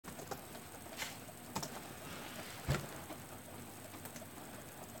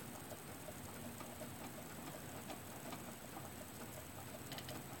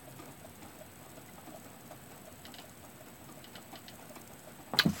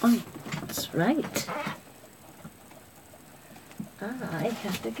Oh, that's right. I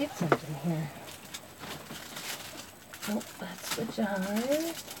have to get something here. Oh, that's the jar.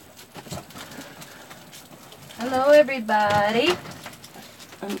 Hello, everybody.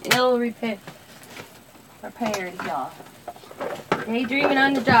 I'm prepared, y'all. Daydreaming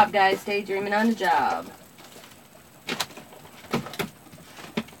on the job, guys. Daydreaming on the job.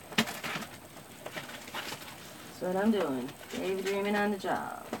 That's what I'm doing. Daydreaming on the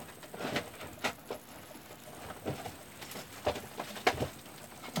job.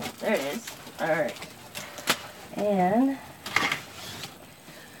 There it is. Alright. And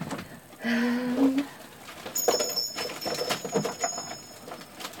there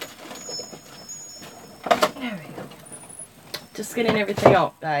we go. Just getting everything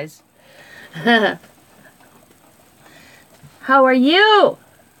out, guys. How are you?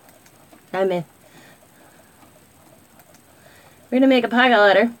 I'm in. We're gonna make a pocket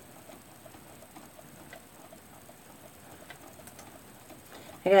letter.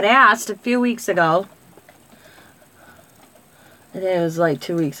 I got asked a few weeks ago. I think it was like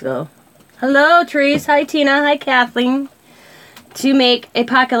 2 weeks ago. Hello, Therese. Hi, Tina. Hi, Kathleen. To make a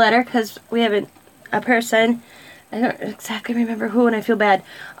pocket letter, because we have a person, I don't exactly remember who, and I feel bad,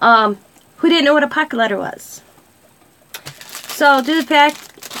 who didn't know what a pocket letter was. So, do the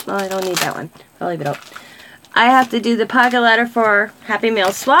fact, well, I don't need that one. I'll leave it out. I have to do the pocket letter for Happy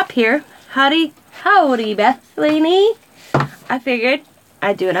Mail Swap here. Howdy, Beth Laney. I figured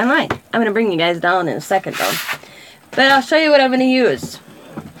I'd do it online. I'm going to bring you guys down in a second, though. But I'll show you what I'm going to use.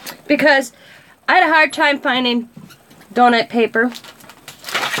 Because I had a hard time finding donut paper.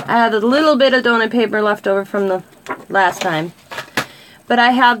 I have a little bit of donut paper left over from the last time. But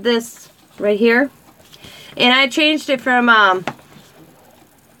I have this right here. And I changed it from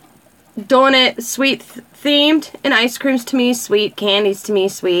donut sweet themed, and ice creams to me sweet, candies to me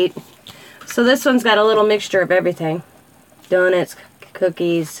sweet. So this one's got a little mixture of everything. Donuts,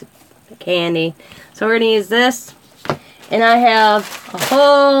 cookies, candy. So we're going to use this. And I have a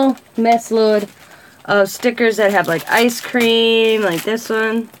whole mess load of stickers that have like ice cream, like this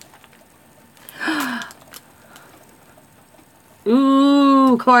one.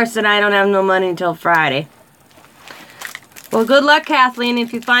 Ooh, of course, and I don't have no money until Friday. Well, good luck, Kathleen,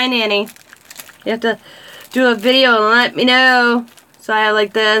 if you find any. You have to do a video and let me know. So I have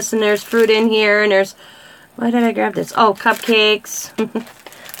like this, and there's fruit in here, and there's, why did I grab this? Oh, cupcakes.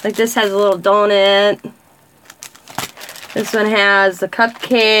 Like this has a little donut. This one has the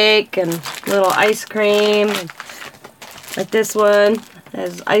cupcake and little ice cream. Like this one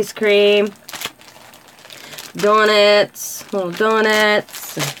has ice cream. Donuts, little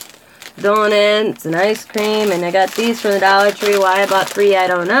donuts, and ice cream. And I got these from the Dollar Tree. Why I bought 3, I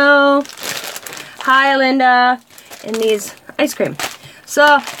don't know. Hi, Linda. And these ice cream.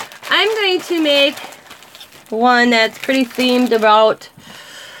 So I'm going to make one that's pretty themed about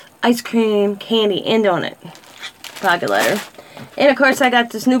ice cream, candy, and donut pocket letter. And of course I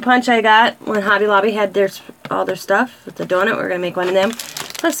got this new punch I got when Hobby Lobby had all their stuff with the donut. We're going to make one of them.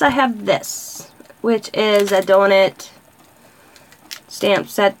 Plus I have this, which is a donut stamp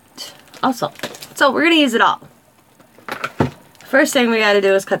set also. So we're going to use it all. First thing we got to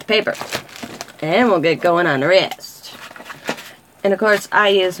do is cut the paper. And we'll get going on the rest. And of course I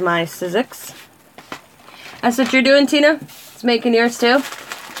use my Sizzix. That's what you're doing, Tina? It's making yours too?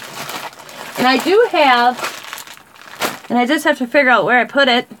 And I do have, and I just have to figure out where I put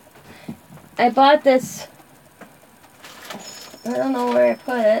it. I bought this, I don't know where I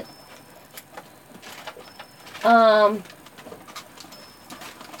put it.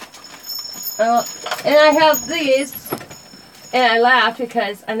 And I have these, and I laugh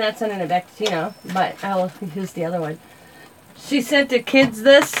because I'm not sending it back to Tina, but I'll use the other one. She sent the kids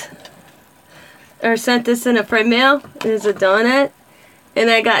this, or sent this in a friend mail. There's a donut. And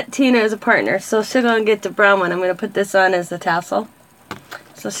I got Tina as a partner, so she's going to get the brown one. I'm going to put this on as a tassel.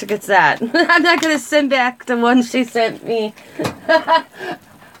 So she gets that. I'm not going to send back the one she sent me.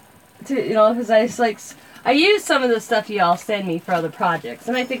 Because I just like, I use some of the stuff you all send me for other projects.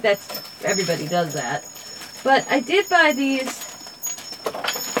 And I think that's, everybody does that. But I did buy these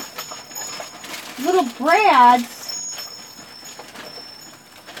little brads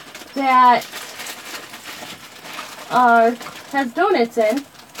that has donuts in,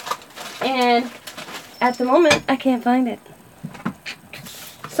 and at the moment I can't find it.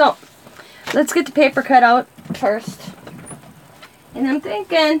 So let's get the paper cut out first. And I'm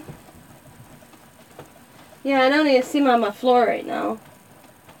thinking, yeah, I don't need to see them on my floor right now,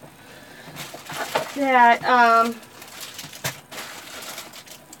 that I'm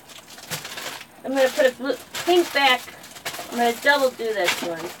going to put a pink back I'm going to double do this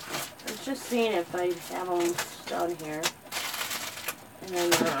one. I was just seeing if I have them down here. And I'm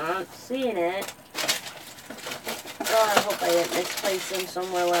not seeing it. Oh, I hope I didn't misplace them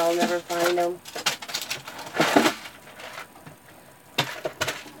somewhere where I'll never find them.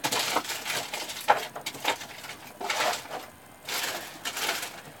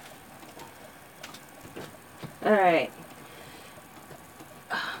 Alright.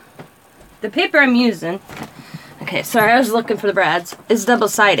 The paper I'm using, okay, sorry, I was looking for the brads, is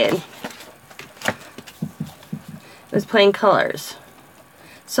double-sided. It was plain colors.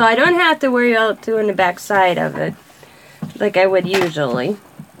 So I don't have to worry about doing the back side of it like I would usually.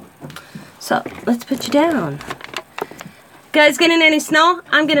 So, let's put you down. Guys, getting any snow?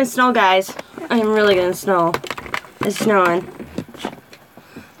 I'm getting snow, guys. I am really getting snow. It's snowing.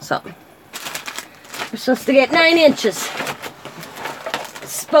 So, we're supposed to get 9 inches.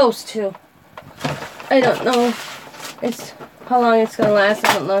 Supposed to. I don't know how long it's going to last.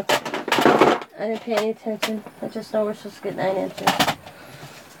 I don't look. I didn't pay any attention. I just know we're supposed to get 9 inches.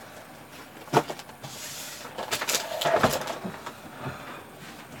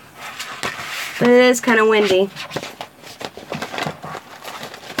 But it is kind of windy.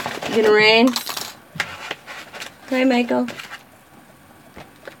 It's gonna rain. Hi, Michael.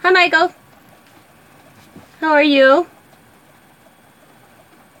 Hi, Michael. How are you?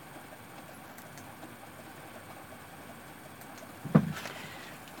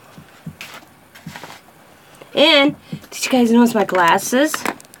 And did you guys notice my glasses?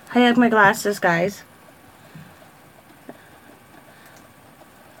 I have my glasses, guys.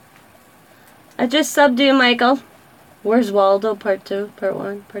 I just subbed you, Michael. Where's Waldo? Part 2, Part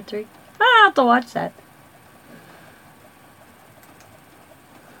 1, Part 3. I'll have to watch that.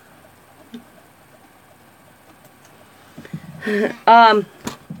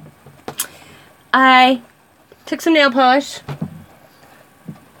 I took some nail polish.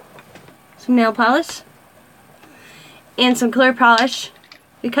 And some clear polish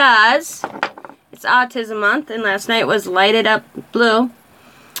because it's Autism Month and last night was Lighted Up Blue.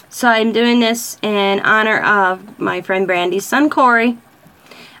 So I'm doing this in honor of my friend Brandy's son Corey.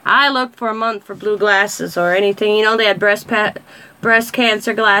 I looked for a month for blue glasses or anything. You know, they had breast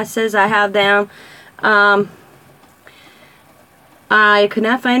cancer glasses. I have them. I could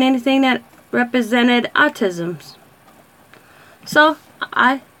not find anything that represented autism. So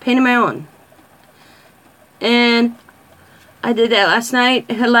I painted my own. And I did that last night.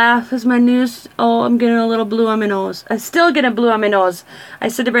 I laughed because my nose, oh, I'm getting a little blue on my nose. I still get a blue on my nose. I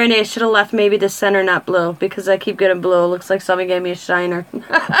said to Brandy I should have left maybe the center not blue because I keep getting blue. It looks like somebody gave me a shiner.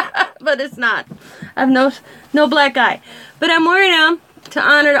 But it's not. I have no black eye. But I'm wearing them to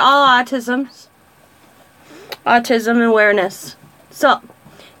honor all autism awareness. So,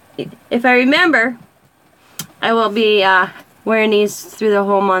 if I remember, I will be wearing these through the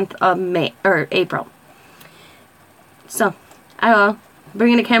whole month of April. So, I will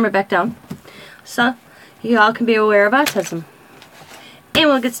bring the camera back down so you all can be aware of autism. And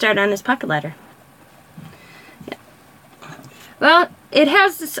we'll get started on this pocket letter. Yeah. Well, it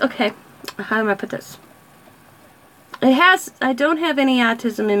has this, okay, how am I put this? I don't have any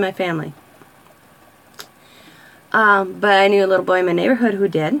autism in my family. But I knew a little boy in my neighborhood who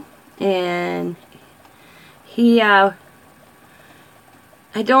did. And he,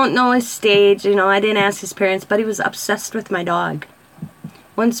 I don't know his stage, you know, I didn't ask his parents, but he was obsessed with my dog.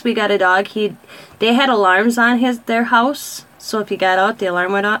 Once we got a dog, they had alarms on their house, so if he got out, the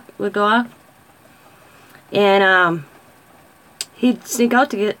alarm would go off. And he'd sneak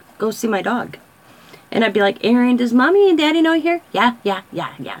out to go see my dog. And I'd be like, Aaron, does Mommy and Daddy know you're here?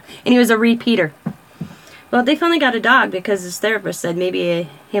 Yeah. And he was a repeater. Well, they finally got a dog because his therapist said maybe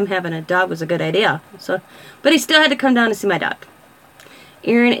him having a dog was a good idea. So, but he still had to come down to see my dog.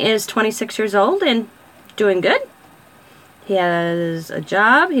 Aaron is 26 years old and doing good. He has a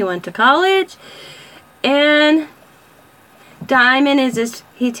job. He went to college. And Diamond is just,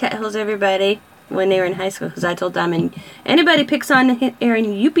 he tells everybody when they were in high school, because I told Diamond, anybody picks on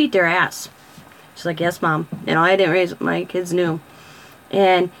Aaron, you beat their ass. She's like, yes, Mom. You know, I didn't raise, my kids knew.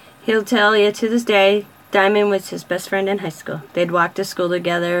 And he'll tell you to this day, Diamond was his best friend in high school. They'd walk to school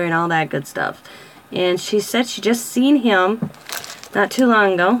together and all that good stuff. And she said she just seen him not too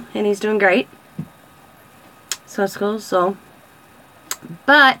long ago, and he's doing great. So it's cool. So,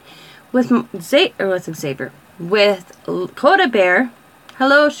 but with Xavier, with Coda Bear,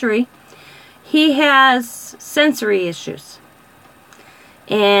 hello Cherie, he has sensory issues,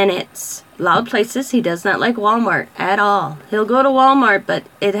 and it's loud places. He does not like Walmart at all. He'll go to Walmart, but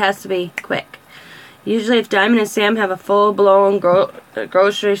it has to be quick. Usually if Diamond and Sam have a full-blown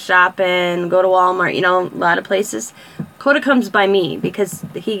grocery shopping, go to Walmart, you know, a lot of places, Coda comes by me because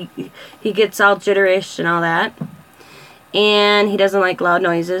he gets all jitterish and all that. And he doesn't like loud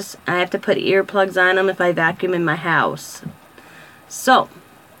noises. I have to put earplugs on him if I vacuum in my house. So,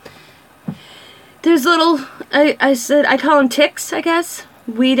 there's little, I call him ticks, I guess.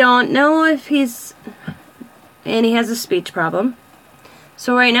 We don't know if he's, and he has a speech problem.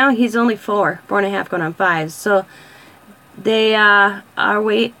 So right now he's only 4.5 going on 5. So they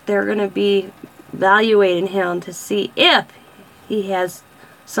they're going to be evaluating him to see if he has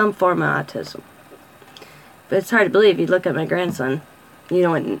some form of autism. But it's hard to believe. You look at my grandson, you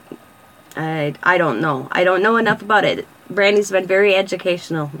know, I don't know. I don't know enough about it. Brandy's been very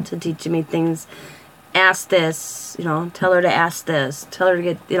educational to teaching me things. Ask this, you know, tell her to ask this, tell her to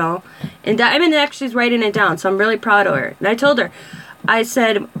get, you know. And Diamond actually is writing it down, so I'm really proud of her. And I told her, I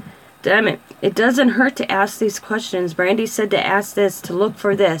said, Diamond, it doesn't hurt to ask these questions. Brandy said to ask this, to look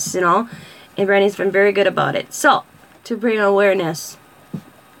for this, you know. And Brandy's been very good about it. So, to bring awareness,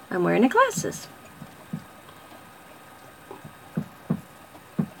 I'm wearing the glasses.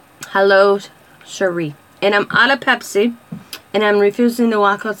 Hello, Cherie. And I'm out of Pepsi. And I'm refusing to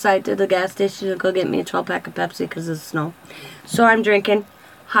walk outside to the gas station to go get me a 12-pack of Pepsi because of the snow. So I'm drinking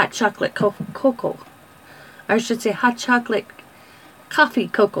hot chocolate cocoa. I should say hot chocolate coffee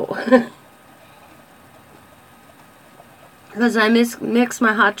cocoa. Because I mix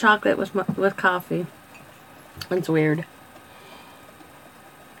my hot chocolate with coffee. It's weird.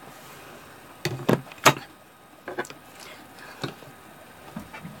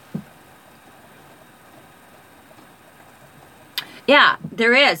 Yeah,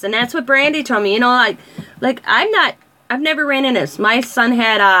 there is, and that's what Brandy told me. You know, like I've never ran into this. My son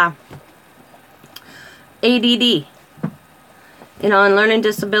had ADD, you know, and learning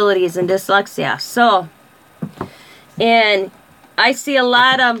disabilities and dyslexia. So, and I see a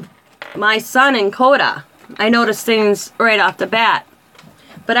lot of my son in Coda. I notice things right off the bat,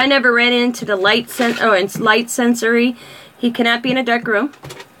 but I never ran into the light sensory. He cannot be in a dark room.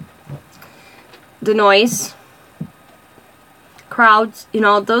 The noise. Crowds, you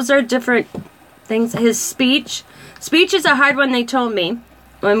know, those are different things. His speech is a hard one. They told me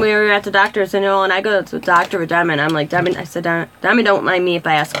when we were at the doctor's, you know, and I go to the doctor with Diamond. I'm like, Diamond, I said, Diamond, don't mind me if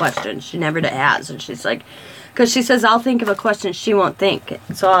I ask questions. She never has, and she's like, because she says I'll think of a question she won't think,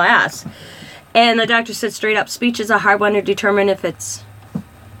 so I'll ask. And the doctor said straight up, speech is a hard one to determine if it's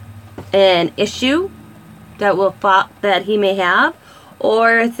an issue that he may have,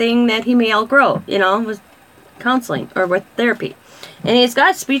 or a thing that he may outgrow, you know, with counseling or with therapy. And he's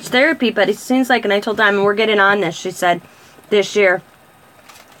got speech therapy, but it seems like, and I told Diamond, we're getting on this, she said, this year.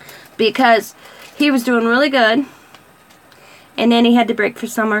 Because he was doing really good. And then he had to break for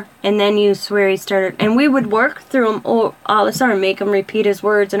summer. And then you swear he started. And we would work through him all the summer, make him repeat his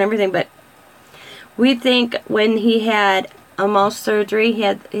words and everything. But we think when he had a mouth surgery, he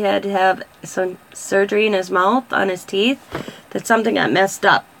had to have some surgery in his mouth, on his teeth, that something got messed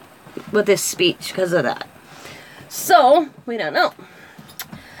up with his speech because of that. So, we don't know.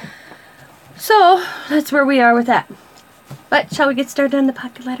 So, that's where we are with that. But, shall we get started on the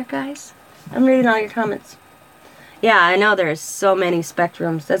pocket letter, guys? I'm reading all your comments. Yeah, I know there's so many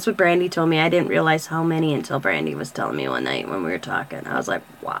spectrums. That's what Brandy told me. I didn't realize how many until Brandy was telling me one night when we were talking. I was like,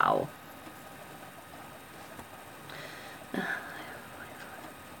 wow.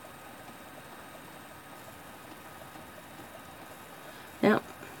 Yeah.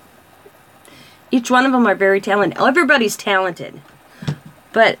 Each one of them are very talented. Everybody's talented.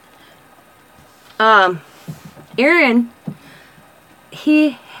 But, Aaron,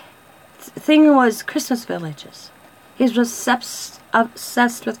 thing was Christmas villages. He was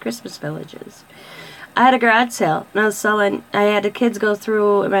obsessed with Christmas villages. I had a garage sale, and I had the kids go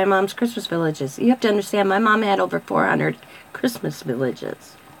through my mom's Christmas villages. You have to understand, my mom had over 400 Christmas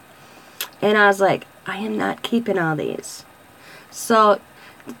villages. And I was like, I am not keeping all these. So,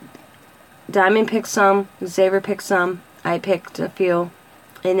 Diamond picked some, Xavier picked some, I picked a few,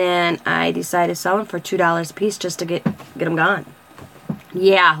 and then I decided to sell them for $2 a piece just to get them gone.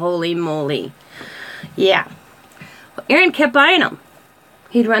 Yeah, holy moly. Yeah. Well, Aaron kept buying them.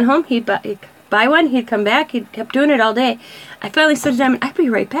 He'd run home, he'd buy one, he'd come back, he kept doing it all day. I finally said to Diamond, I'd be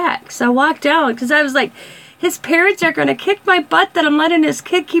right back. So I walked out, because I was like, his parents are going to kick my butt that I'm letting his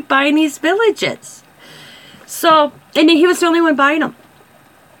kid keep buying these villages. So, and he was the only one buying them.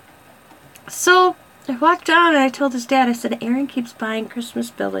 So, I walked down and I told his dad, I said, Aaron keeps buying Christmas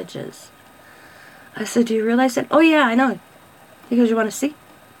villages. I said, do you realize that? Oh, yeah, I know. He goes, you want to see?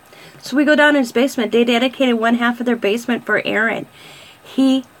 So we go down in his basement. They dedicated one half of their basement for Aaron.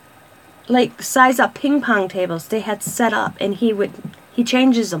 He, like, size up ping pong tables they had set up, and he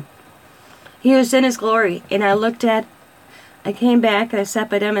changes them. He was in his glory, and I looked at I came back and I sat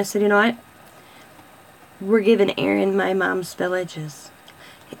by them. I said, you know what? We're giving Erin my mom's villages.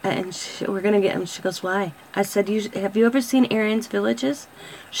 And we're going to get them. She goes, why? I said, have you ever seen Erin's villages?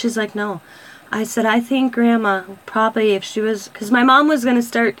 She's like, no. I said, I think Grandma probably, if she was, because my mom was going to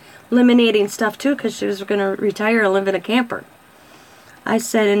start eliminating stuff too, because she was going to retire and live in a camper. I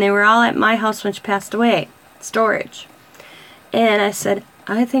said, and they were all at my house when she passed away, storage. And I said,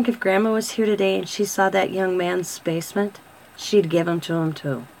 I think if Grandma was here today and she saw that young man's basement, she'd give them to him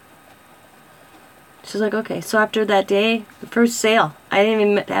too. She's like, okay. So after that day, the first sale, I didn't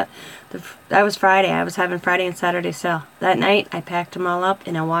even have, that was Friday. I was having Friday and Saturday sale. That night, I packed them all up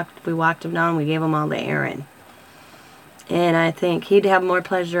and we walked them down and we gave them all to Erin. And I think he'd have more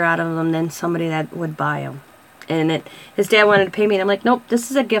pleasure out of them than somebody that would buy them. And his dad wanted to pay me, and I'm like, nope, this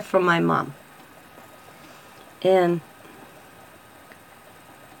is a gift from my mom. And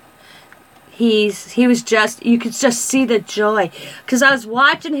he was just, you could just see the joy. Because I was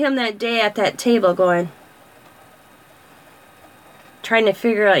watching him that day at that table going, trying to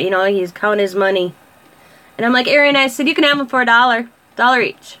figure out, you know, he's counting his money. And I'm like, Erin, I said, you can have them for $1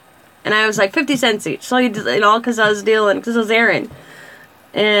 each. And I was like, 50 cents each. So, you know, because I was dealing, because it was Erin.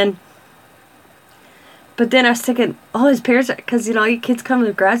 But then I was thinking, oh, his parents are, because, you know, your kids come to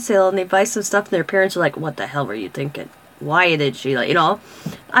the garage sale and they buy some stuff and their parents are like, what the hell were you thinking? Why did she, like, you know?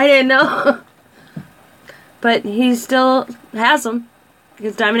 I didn't know. But he still has them.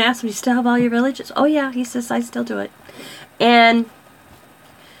 Because Diamond asked him, you still have all your villages? Oh, yeah. He says, I still do it. And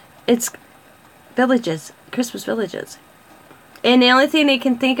it's villages, Christmas villages. And the only thing they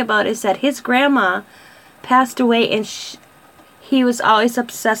can think about is that his grandma passed away and he was always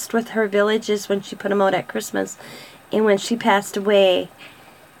obsessed with her villages when she put them out at Christmas. And when she passed away,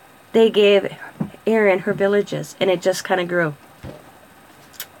 they gave Erin her villages. And it just kind of grew.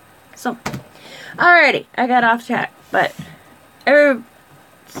 So, alrighty. I got off track. But, you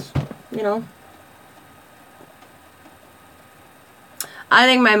know, I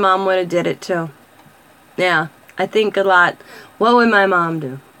think my mom would have did it too. Yeah, I think a lot. What would my mom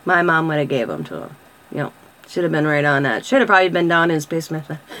do? My mom would have gave them to him. You know, should have been right on that. Should have probably been down in his basement.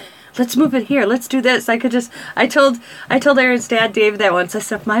 Let's move it here. Let's do this. I could just. I told Erin's dad, Dave, that once. I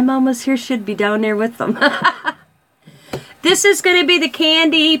said, if my mom was here, she'd be down there with them. This is going to be the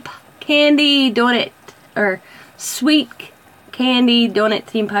candy donut, or sweet candy donut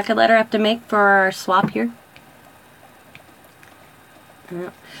theme pocket letter I have to make for our swap here.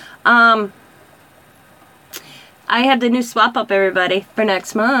 Yeah. I have the new swap up, everybody, for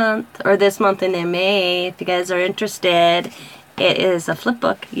next month, or this month in May. If you guys are interested, it is a flip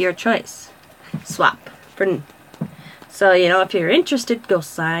book, your choice. Swap. So, you know, if you're interested, go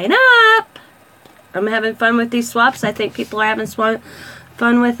sign up. I'm having fun with these swaps. I think people are having fun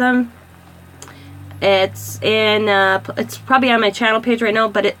with them. It's it's probably on my channel page right now,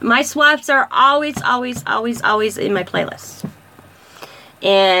 but my swaps are always in my playlist.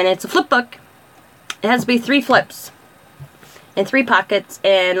 And it's a flip book. It has to be 3 flips and 3 pockets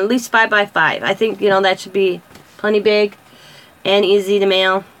and at least 5 by 5. I think, you know, that should be plenty big and easy to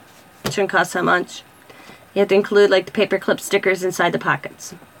mail. It shouldn't cost that much. You have to include like the paper clip stickers inside the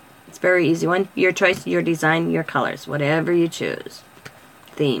pockets. It's a very easy one. Your choice, your design, your colors, whatever you choose.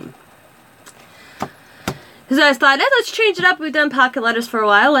 Theme. Because I thought, let's change it up. We've done pocket letters for a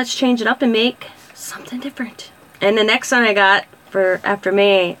while. Let's change it up and make something different. And the next one I got for after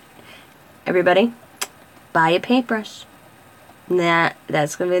May, everybody, buy a paintbrush.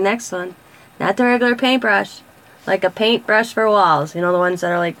 That's going to be the next one. Not the regular paintbrush. Like a paintbrush for walls. You know, the ones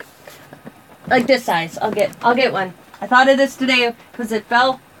that are like this size. I'll get one. I thought of this today because it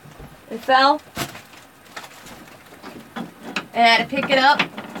fell. It fell. And I had to pick it up.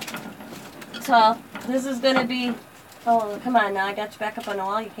 So this is going to be, oh, come on now. I got you back up on the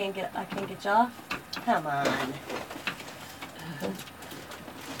wall. I can't get you off. Come on.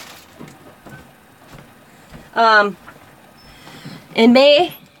 In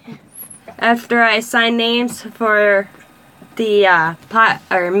May, after I assign names for the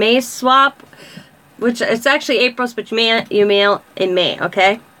May swap, which it's actually April's, but you mail in May,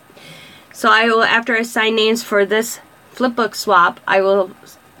 okay? So I will, after I assign names for this flipbook swap, I will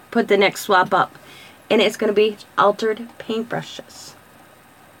put the next swap up, and it's going to be altered paintbrushes.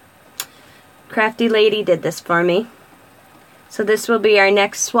 Crafty Lady did this for me. So this will be our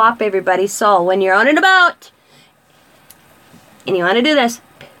next swap, everybody. So when you're on and about, and you want to do this,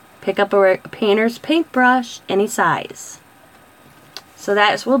 pick up a painter's paintbrush, any size. So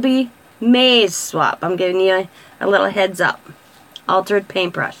that will be May's swap. I'm giving you a little heads up. Altered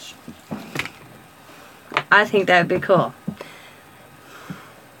paintbrush. I think that would be cool.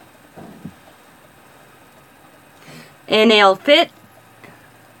 And it'll fit.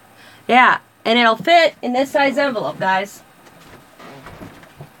 Yeah, and it'll fit in this size envelope, guys.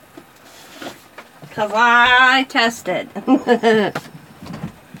 Because I tested.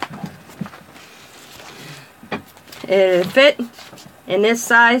 It'll fit in this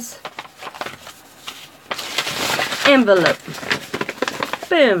size envelope.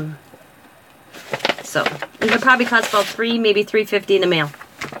 Boom. So, it'll probably cost about maybe $3.50 in the mail.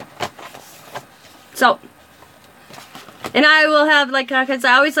 So, and I will have, like, because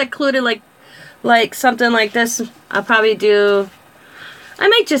I always included, like something like this. I'll probably do, I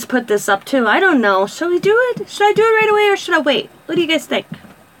might just put this up, too. I don't know. Should we do it? Should I do it right away, or should I wait? What do you guys think?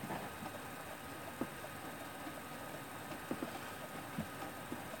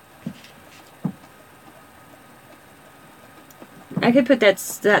 I could put that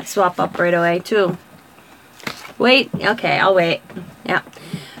swap up right away, too. Wait? Okay, I'll wait. Yeah.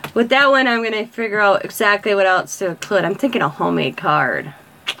 With that one, I'm going to figure out exactly what else to include. I'm thinking a homemade card.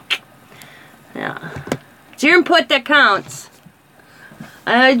 Yeah. It's your input that counts.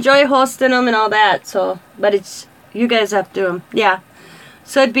 I enjoy hosting them and all that, so, but it's, you guys have to do them. Yeah.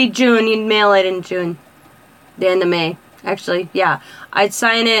 So it'd be June. You'd mail it in June. The end of May. Actually, yeah. I'd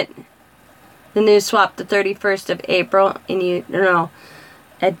sign it, the new swap, the 31st of April, and you, no,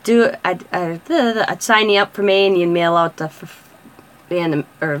 I'd sign you up for May, and you'd mail out the end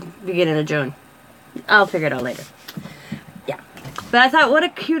of, beginning of June. I'll figure it out later. Yeah. But I thought, what a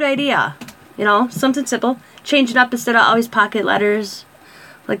cute idea. You know, something simple. Change it up instead of always pocket letters.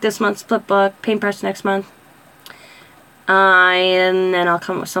 Like this month's flip book, paintbrush next month. And then I'll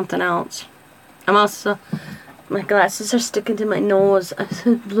come up with something else. I'm also, my glasses are sticking to my nose. I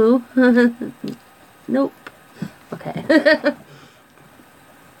said blue. Nope. Okay.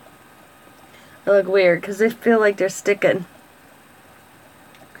 They look weird because they feel like they're sticking.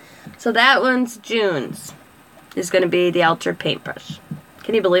 So that one's June's. Is going to be the Altered Paintbrush.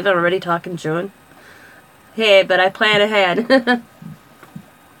 Can you believe I'm already talking June? Hey, but I plan ahead.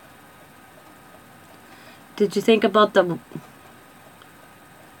 Did you think about the...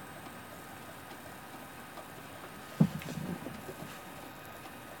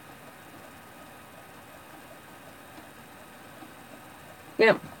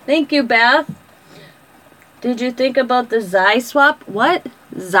 Yeah. Thank you, Beth. Did you think about the Zine swap? What?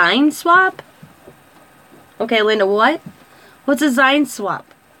 Zine swap? Okay, Linda, what? What's a Zine swap?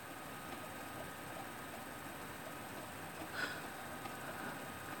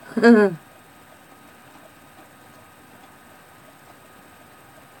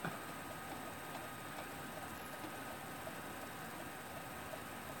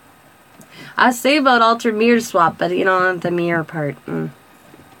 I say about altered mirror swap, but you know, the mirror part.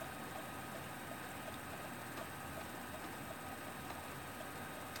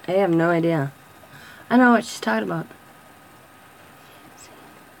 I have no idea. I don't know what she's talking about.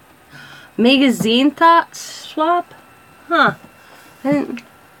 Magazine thought swap? Huh. I didn't,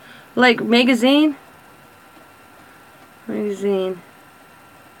 like magazine? Magazine.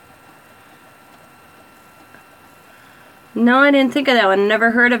 No, I didn't think of that one.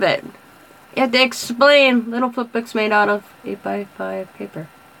 Never heard of it. You have to explain. Little flip books made out of 8x5 paper.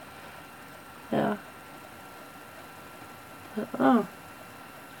 Yeah. Oh.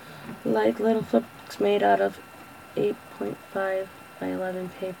 Like little flip books made out of 8.5 by 11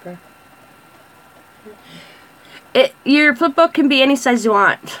 paper. Your flip book can be any size you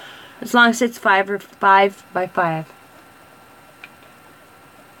want, as long as it's 5 or 5 by 5.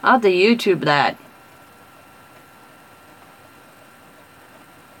 I'll have to YouTube that.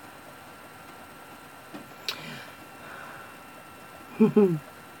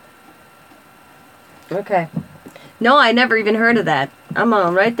 Okay. No, I never even heard of that. I'm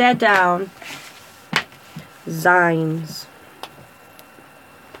gonna write that down. Zines.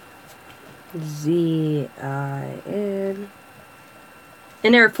 Z-I-N.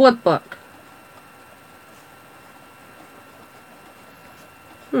 And they're a flip book.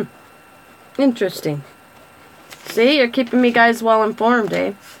 Interesting. See, you're keeping me guys well informed,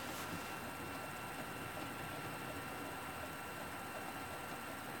 eh?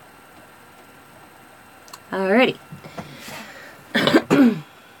 Alrighty.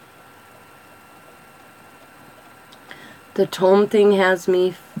 The tome thing has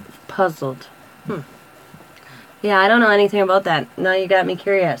me puzzled. Yeah, I don't know anything about that. Now you got me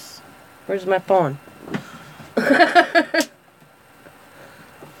curious. Where's my phone?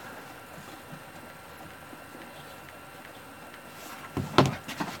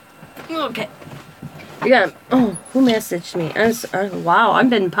 Okay. You got. Oh, who messaged me? Wow, I've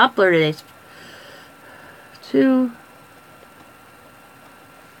been popular today.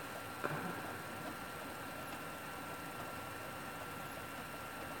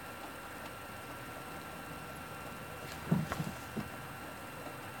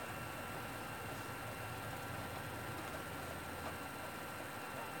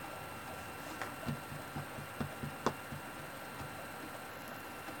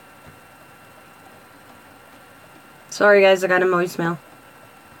 Sorry guys, I got a voicemail.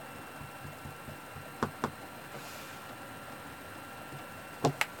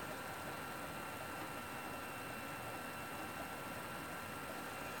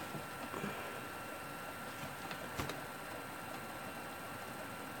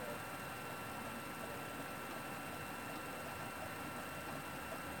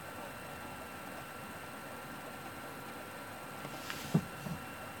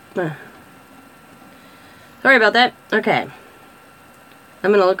 Sorry about that. Okay.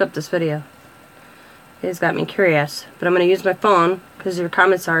 I'm gonna look up this video. It's got me curious. But I'm gonna use my phone because your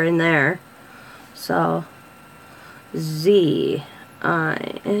comments are in there. So Z-I-N-E-S.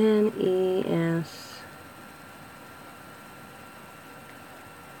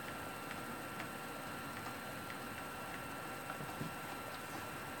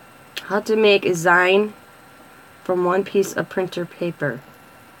 How to make a zine from one piece of printer paper.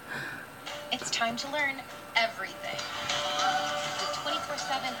 It's time to learn everything. With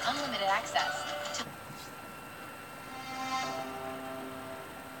 24/7 unlimited access to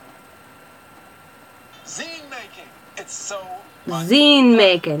zine making. It's so Zine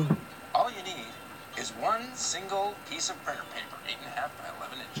making. all you need is one single piece of printer paper, 8.5 by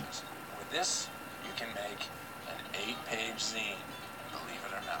 11 inches. With this, you can make an 8-page zine, believe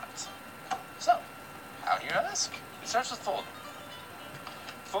it or not. So, how do you ask? It starts with folding.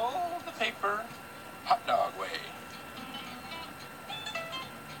 Fold the paper hot dog way.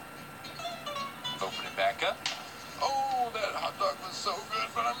 Open it back up. Oh, that hot dog was so good,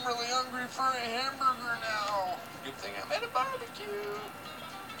 but I'm really hungry for a hamburger now. Good thing I'm at a barbecue.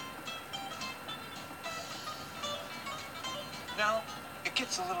 Now, it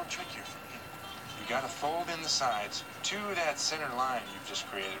gets a little trickier for me. You gotta fold in the sides to that center line you've just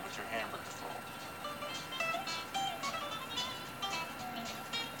created with your hamburger fold.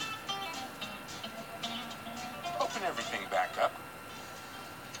 Open everything back up.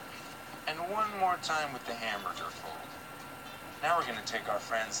 And one more time with the hamburger fold. Now we're gonna take our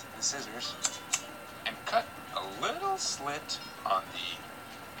friends, the scissors, and cut a little slit on the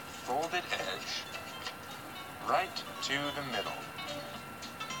folded edge right to the middle.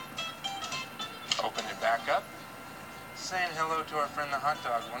 Open it back up, saying hello to our friend the hot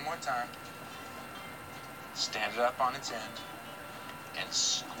dog one more time. Stand it up on its end and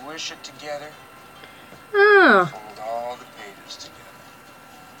squish it together. Oh. Fold all the pages together.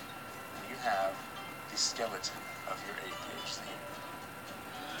 And you have the skeleton of your 8-page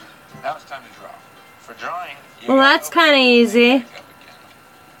zine. Now it's time to draw. For drawing, Well, that's kind of easy. back up again.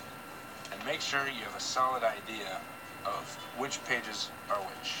 And make sure you have a solid idea of which pages are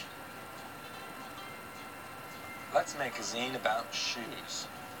which. Let's make a zine about shoes.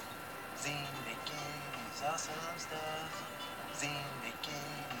 Zine making is awesome stuff. Zine making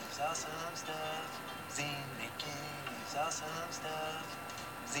is awesome stuff. Zine making is awesome stuff.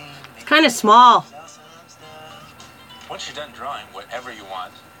 Zine making Kind of small. is awesome stuff. Once you're done drawing whatever you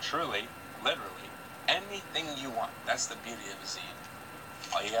want, truly, literally, anything you want. That's the beauty of a zine.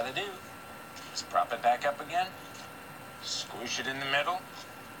 All you gotta do is prop it back up again, squish it in the middle,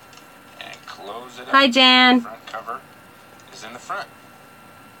 and close it up. Hi, Jan. The front cover is in the front.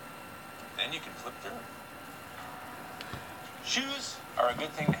 Then you can flip through. Shoes are a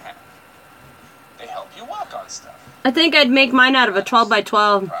good thing to have. They help you walk on stuff. I think I'd make mine out of a 12 by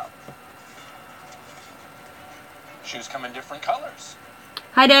 12. Problem. Shoes come in different colors.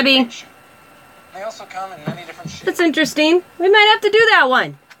 Hi, Debbie. Shoe. They also come in many different shapes. That's interesting. We might have to do that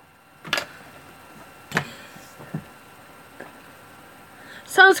one.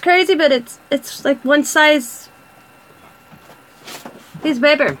 Sounds crazy, but it's like one size piece of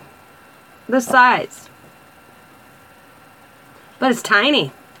paper. This size. But it's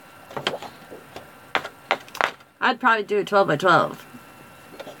tiny. I'd probably do a 12 by 12.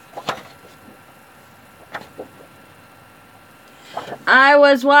 I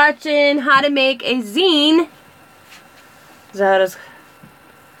was watching how to make a zine. Is that how it is?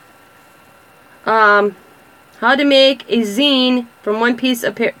 How to make a zine from one piece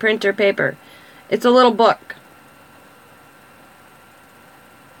of printer paper. It's a little book.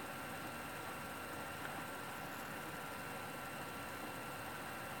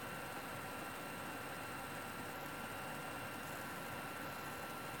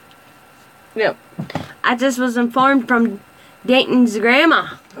 Yep. I just was informed from Dayton's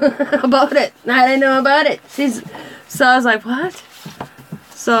grandma about it. I didn't know about it. So I was like, what?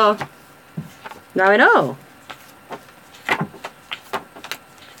 So now I know.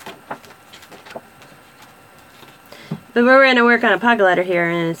 But we're going to work on a pocket letter here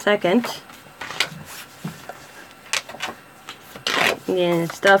in a second. Getting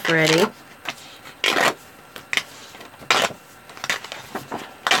stuff ready.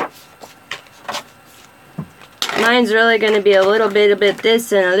 Mine's really going to be a little bit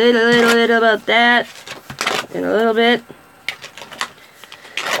this and a little about that. And a little bit.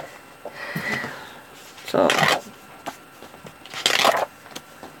 So.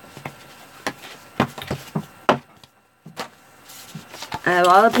 I have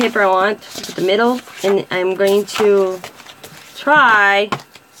all the paper I want at the middle. And I'm going to try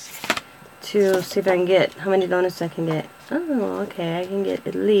to see if I can get how many donuts I can get. Oh, okay. I can get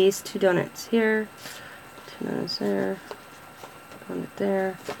at least 2 donuts here. 2 donuts there. Donut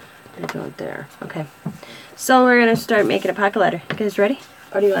there. And a donut there. Okay. So we're going to start making a pocket letter. You guys ready?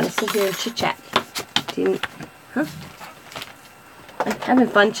 Or do you want to sit here and chit-chat? Huh? I'm having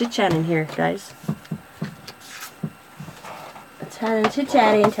fun chit-chatting here, guys. It's having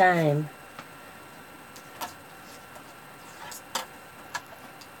chit-chatting time.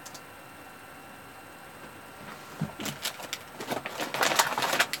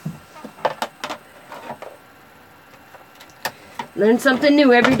 Learn something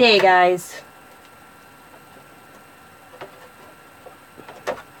new every day, guys.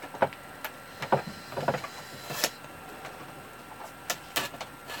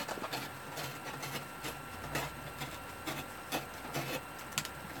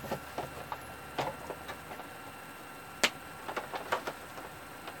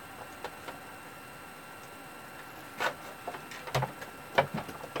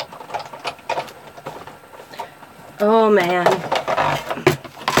 Oh, man.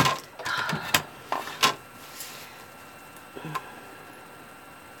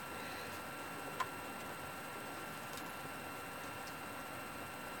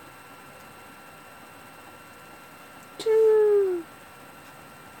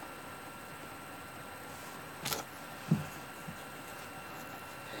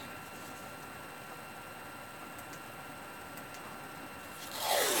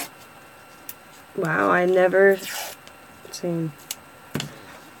 Wow, I never seen.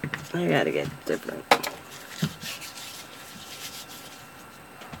 I gotta get different.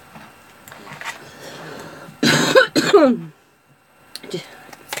 Did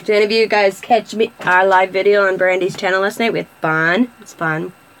any of you guys catch our live video on Brandy's channel last night? We had fun. It's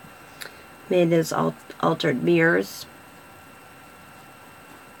fun. Made this altered mirrors.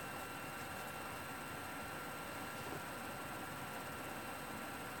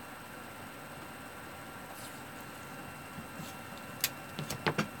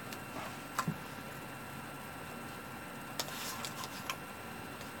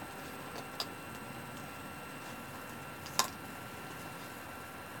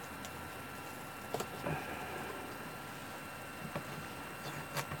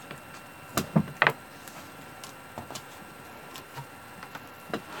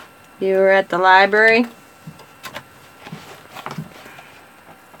 You were at the library.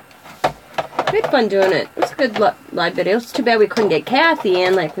 We had fun doing it. It was a good live video. It's too bad we couldn't get Kathy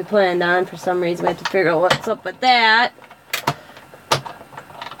in like we planned on. For some reason, we have to figure out what's up with that.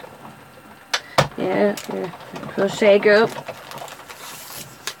 Yeah, crochet group.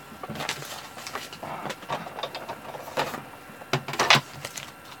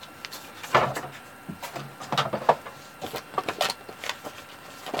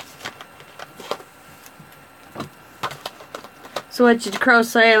 So what did you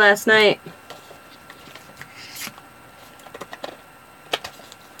crochet last night?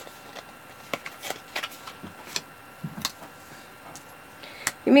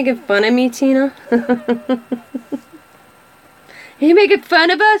 You making fun of me, Tina? You making fun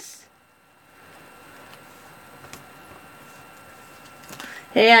of us?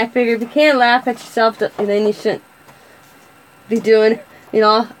 Hey, I figured if you can't laugh at yourself, then you shouldn't be doing, you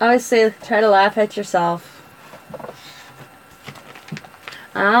know, I always say try to laugh at yourself.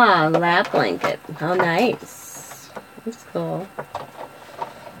 Ah, lap blanket. How nice. That's cool.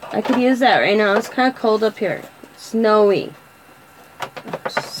 I could use that right now. It's kind of cold up here. Snowy.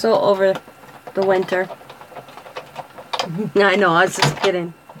 So over the winter. I know, I was just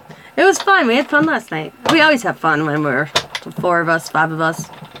kidding. It was fun. We had fun last night. We always have fun when we're 4 of us, 5 of us.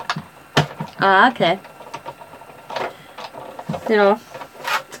 Ah, okay. You know,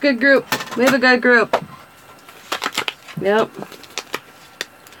 it's a good group. We have a good group. Yep.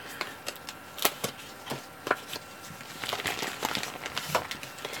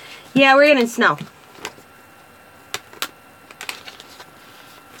 Yeah, we're getting snow.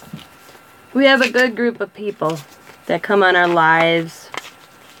 We have a good group of people that come on our lives.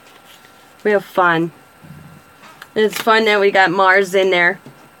 We have fun. It's fun that we got Mars in there.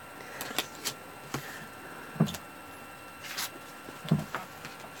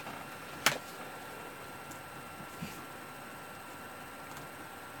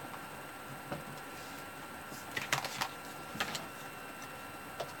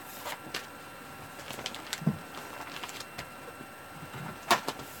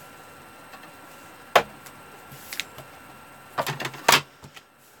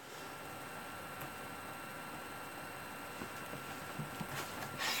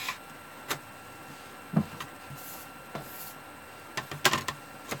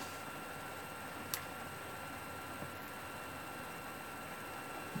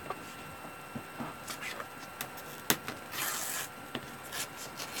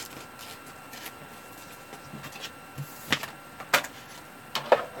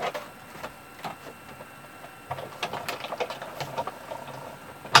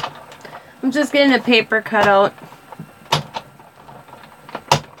 I'm just getting a paper cutout.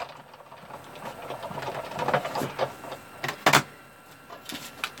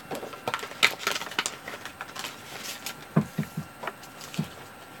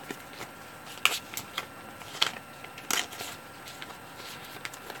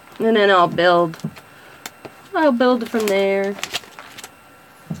 And then I'll build from there.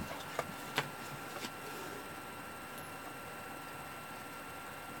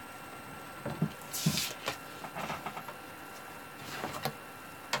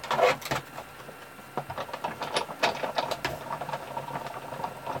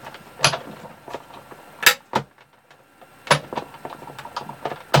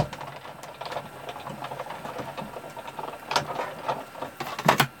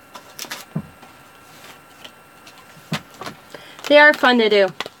 They are fun to do.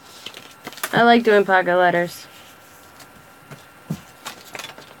 I like doing pocket letters.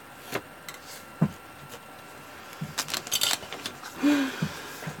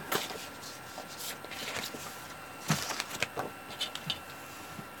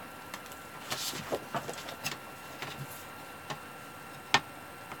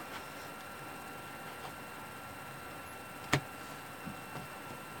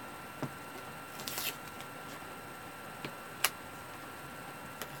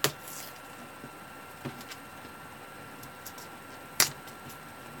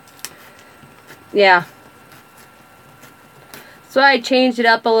 Yeah. So I changed it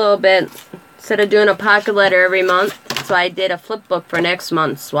up a little bit. Instead of doing a pocket letter every month, so I did a flip book for next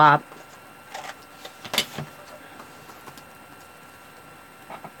month's swap.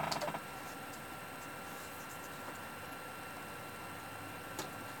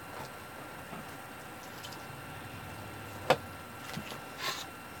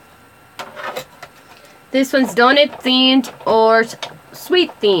 This one's donut themed or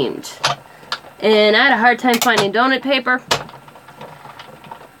sweet themed. And I had a hard time finding donut paper.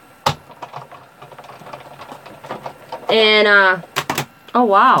 And, oh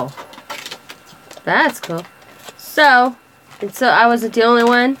wow. That's cool. So I wasn't the only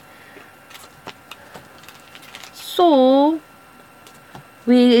one. So,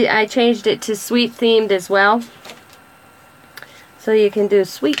 I changed it to sweet themed as well. So you can do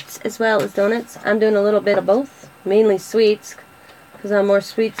sweets as well as donuts. I'm doing a little bit of both. Mainly sweets, because I have more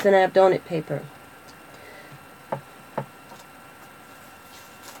sweets than I have donut paper.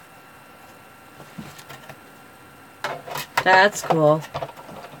 That's cool.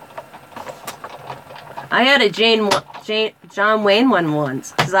 I had a John Wayne one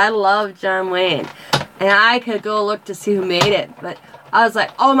once, because I love John Wayne. And I could go look to see who made it, but I was like,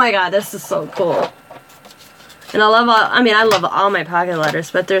 oh my god, this is so cool. And I love all my pocket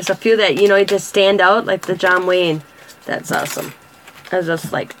letters, but there's a few that, you know, just stand out, like the John Wayne. That's awesome. I was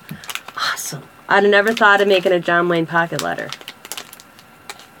just like, awesome. I'd have never thought of making a John Wayne pocket letter.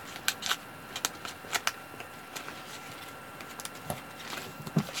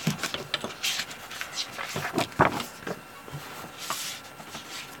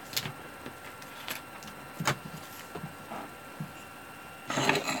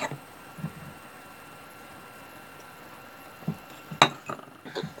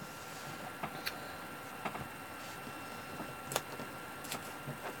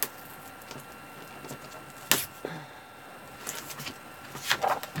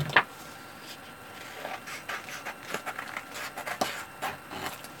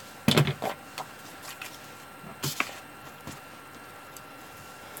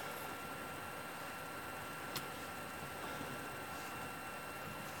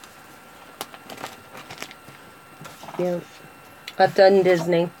 Yeah, I've done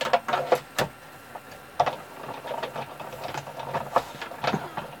Disney.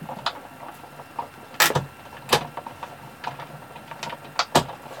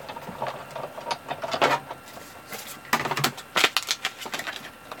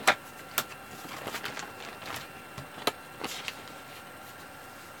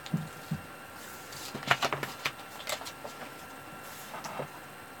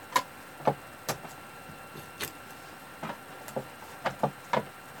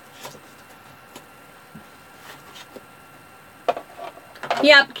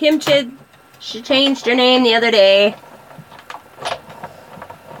 Yep, Kim Chid, she changed her name the other day.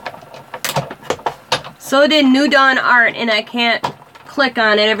 So did New Dawn Art, and I can't click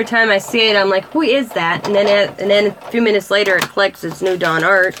on it. Every time I see it, I'm like, who is that? And then a few minutes later, it clicks, it's New Dawn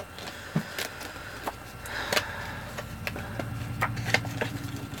Art.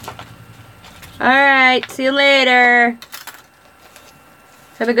 Alright, see you later.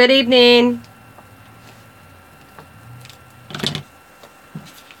 Have a good evening.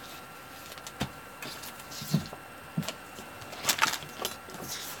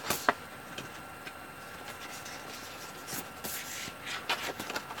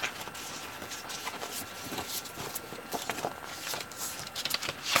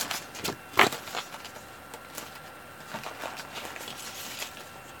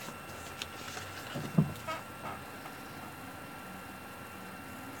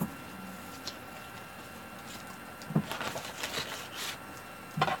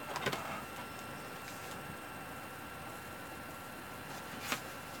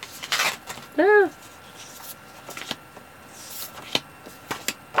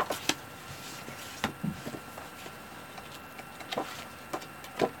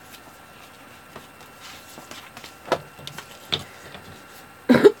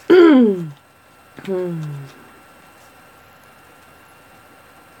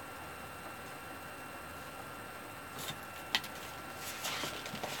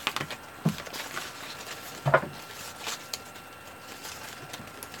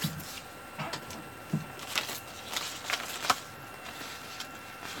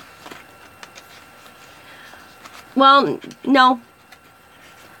 Well, no.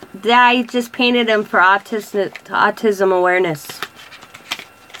 I just painted him for autism awareness.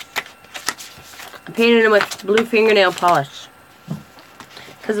 I painted him with blue fingernail polish.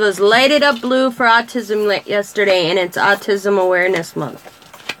 Because it was lighted up blue for autism yesterday, and it's Autism Awareness Month.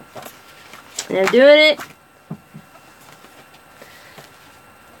 And I'm doing it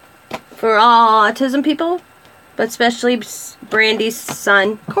for all autism people, but especially Brandy's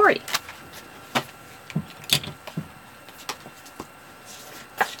son, Corey.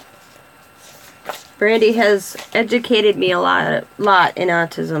 Brandy has educated me a lot in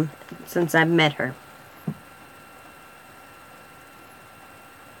autism since I've met her.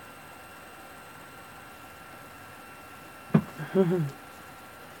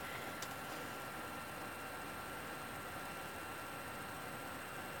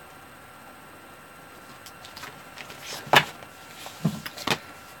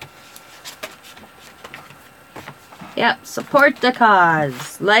 Yep, support the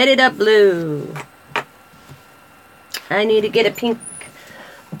cause. Light it up blue. I need to get a pink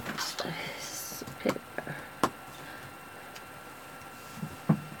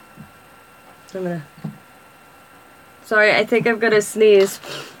paper. Sorry, I think I'm gonna sneeze.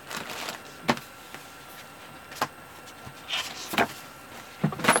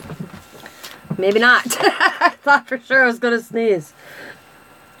 Maybe not. I thought for sure I was gonna sneeze.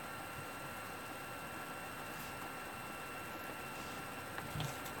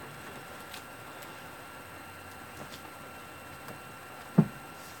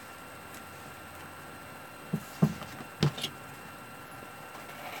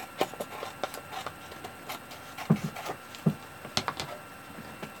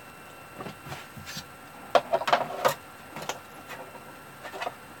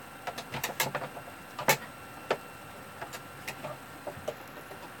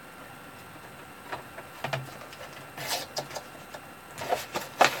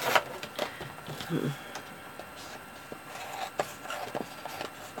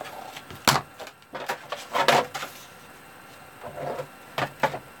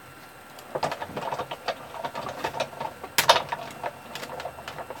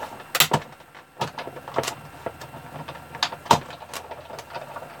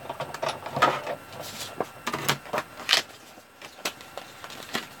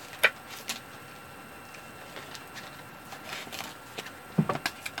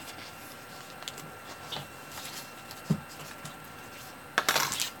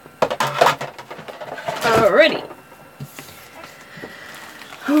 Alrighty.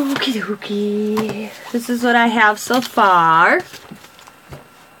 Okie dokie. This is what I have so far.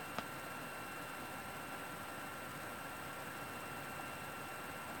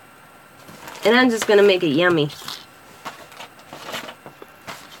 And I'm just gonna make it yummy.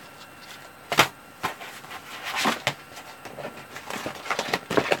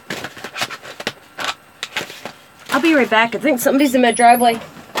 I'll be right back. I think somebody's in my driveway.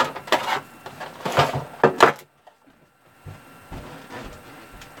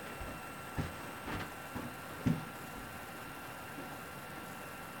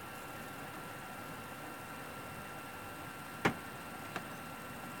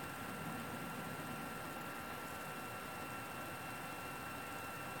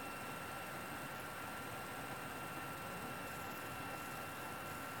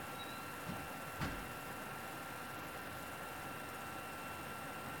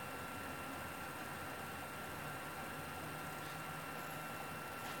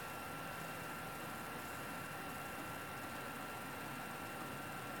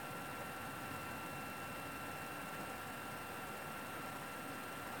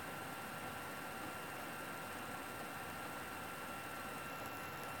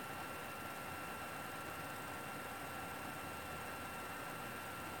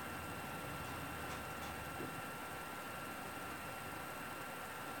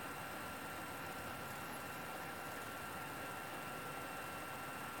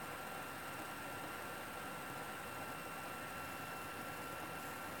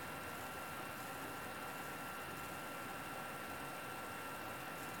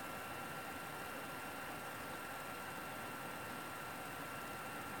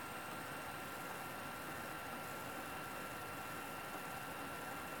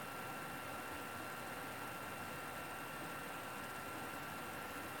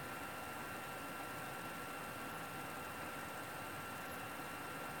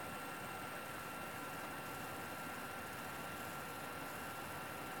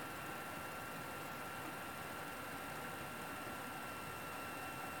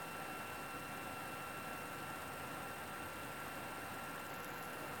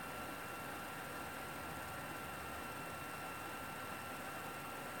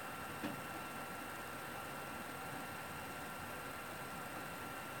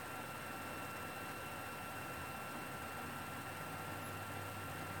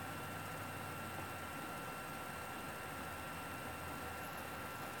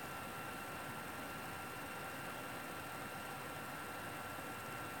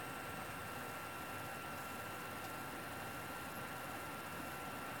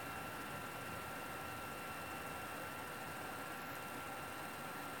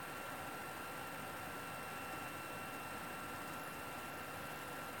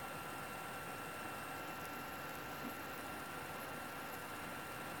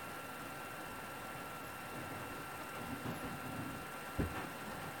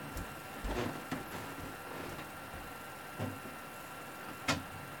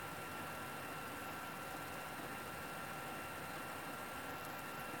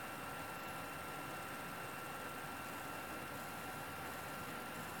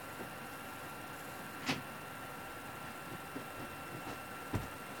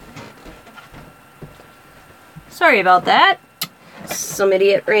 Sorry about that. Some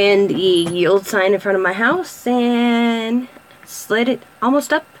idiot ran the yield sign in front of my house and slid it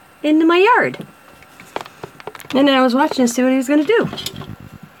almost up into my yard. And then I was watching to see what he was going to do.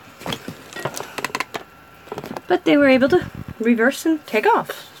 But they were able to reverse and take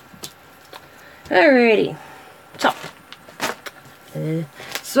off. Alrighty. So, this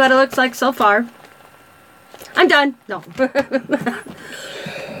is what it looks like so far. I'm done. No.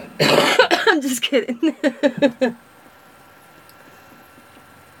 I'm just kidding.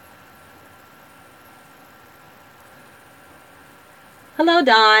 Hello,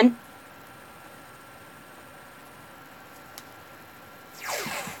 Dawn.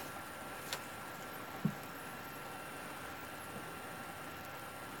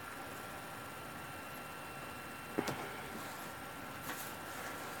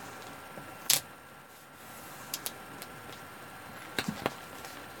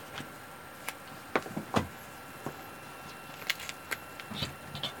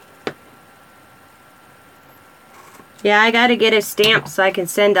 Yeah, I gotta get a stamp so I can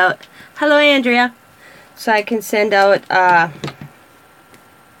send out. Hello, Andrea. So I can send out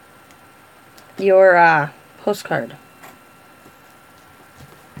your postcard.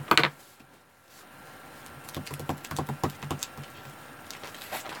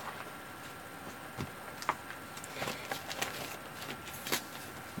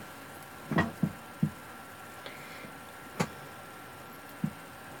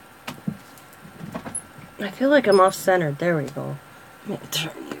 I feel like I'm off-centered. There we go. Let me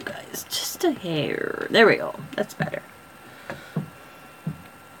turn you guys just a hair. There we go. That's better.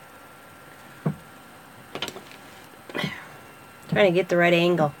 Trying to get the right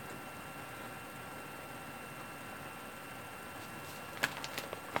angle.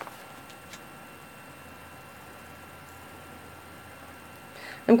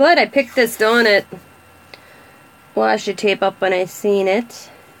 I'm glad I picked this donut washi tape up when I seen it.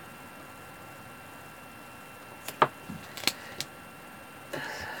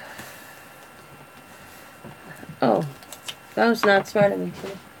 Oh, that was not smart of me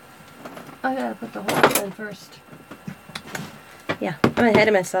too. I gotta put the hole in first. Yeah, I'm ahead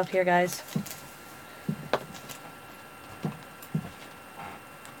of myself here, guys.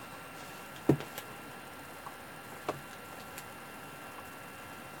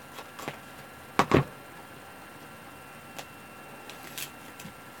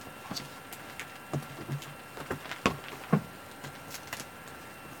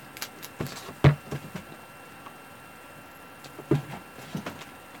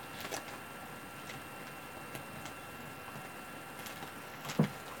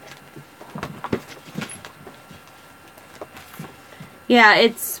 Yeah,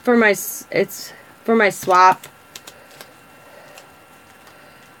 it's for my swap.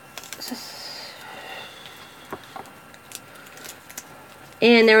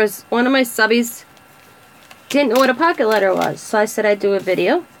 And there was one of my subbies didn't know what a pocket letter was, so I said I'd do a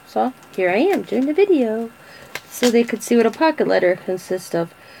video. So here I am doing the video, so they could see what a pocket letter consists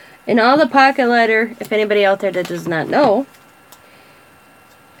of. And all the pocket letter, if anybody out there that does not know,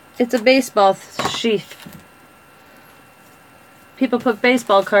 it's a baseball sheath. People put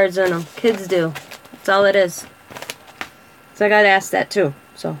baseball cards in them. Kids do. That's all it is. So I got asked that too.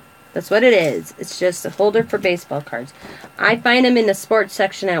 So that's what it is. It's just a holder for baseball cards. I find them in the sports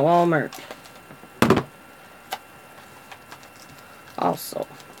section at Walmart. Also.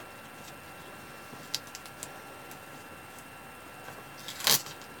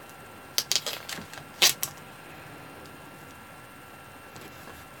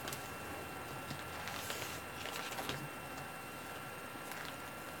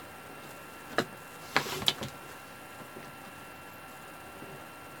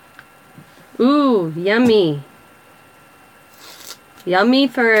 Ooh, yummy. Yummy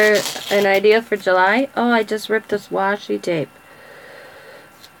for an idea for July. Oh, I just ripped this washi tape.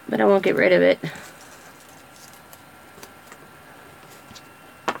 But I won't get rid of it.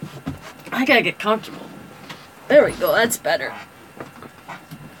 I gotta get comfortable. There we go, that's better.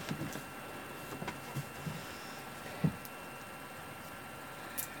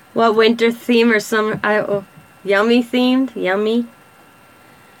 What winter theme or summer? Yummy themed? Yummy.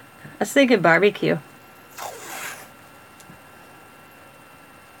 I was thinking barbecue.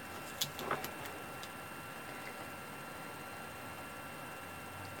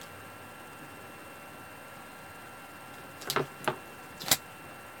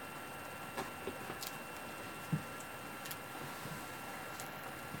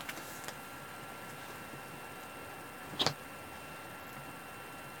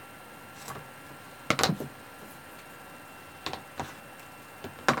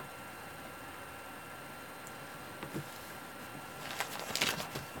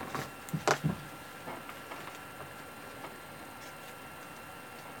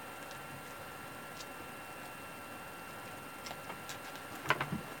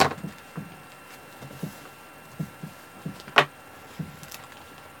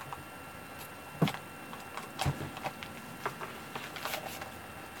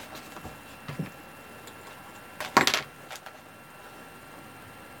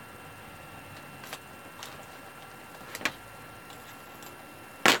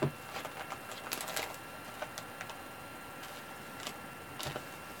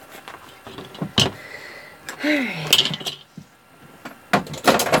 Alright.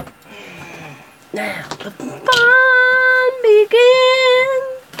 Now the fun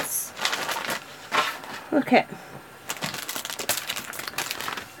begins. Okay.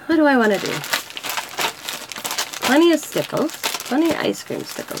 What do I want to do? Plenty of stickles. Plenty of ice cream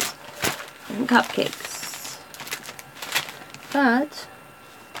stickles. And cupcakes. But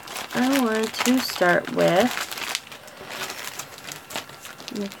I want to start with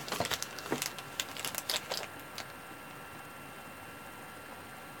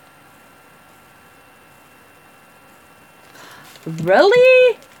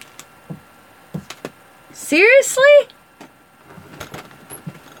really? Seriously?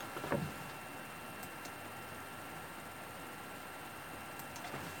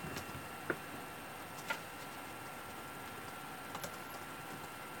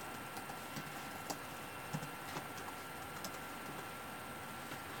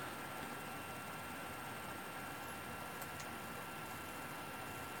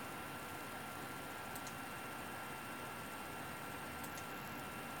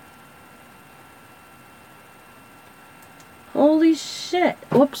 Holy shit.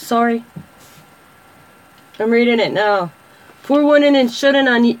 Whoops, sorry. I'm reading it now. Four wounded in shooting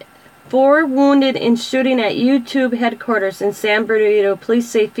at YouTube headquarters in San Bernardino. Police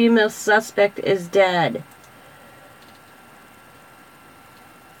say female suspect is dead.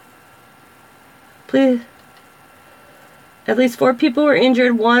 Please. At least 4 people were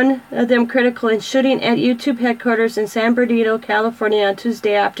injured, one of them critical, in shooting at YouTube headquarters in San Bernardino, California on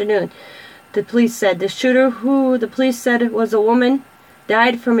Tuesday afternoon. The police said the shooter, who the police said was a woman,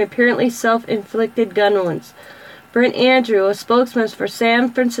 died from apparently self-inflicted gun wounds. Brent Andrew, a spokesman for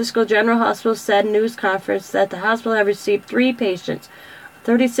San Francisco General Hospital, said in a news conference that the hospital had received 3 patients, a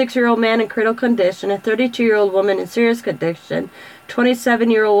 36-year-old man in critical condition, a 32-year-old woman in serious condition, a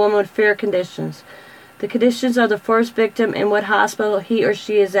 27-year-old woman with fair conditions. The conditions of the first victim and what hospital he or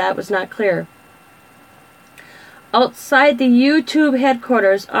she is at was not clear. Outside the YouTube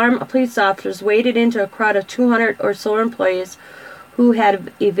headquarters, armed police officers waded into a crowd of 200 or so employees who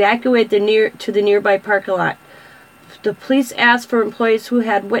had evacuated to the nearby parking lot. The police asked for employees who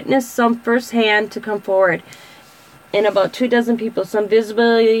had witnessed some firsthand to come forward, and about 24 people, some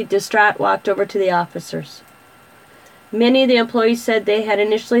visibly distraught, walked over to the officers. Many of the employees said they had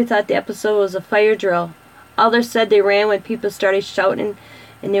initially thought the episode was a fire drill. Others said they ran when people started shouting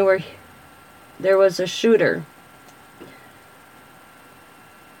and there was a shooter.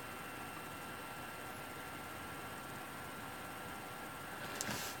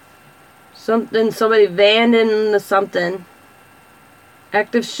 Somebody vanned into something.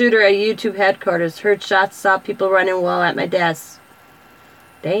 Active shooter at YouTube headquarters. Heard shots, saw people running while at my desk.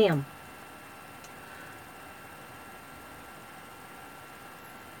 Damn.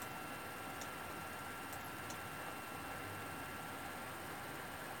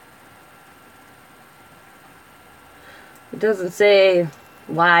 It doesn't say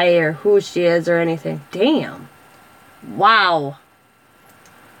why or who she is or anything. Damn. Wow.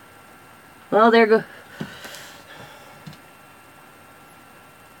 Well, there go.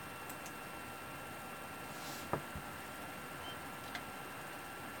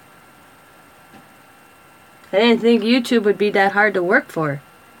 I didn't think YouTube would be that hard to work for.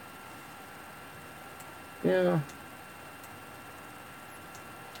 Yeah.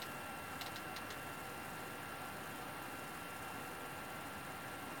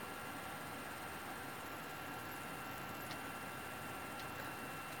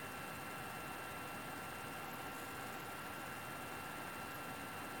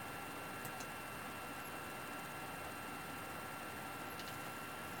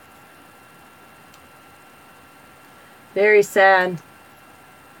 Very sad.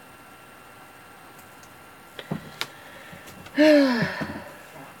 It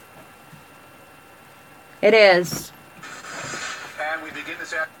is. And we begin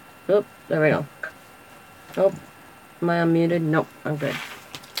this act. Oh, there we go. Oh, am I unmuted? Nope, I'm good.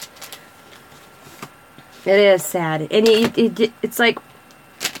 It is sad. And it's like,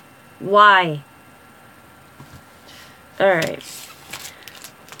 why? Alright.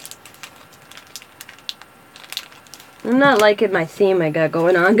 I'm not liking my theme I got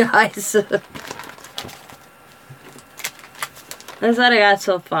going on, guys. That's what I got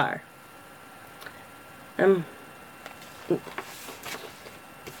so far. And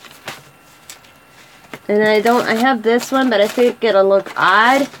I have this one, but I think it'll look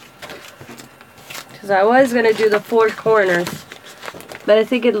odd. Because I was going to do the 4 corners, but I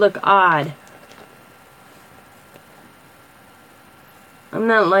think it'd look odd. I'm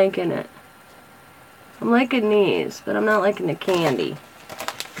not liking it. I'm liking these, but I'm not liking the candy.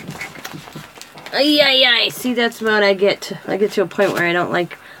 Ay, ay, ay. See, that's when I get to a point where I don't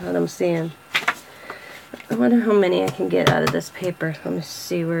like what I'm seeing. I wonder how many I can get out of this paper. Let me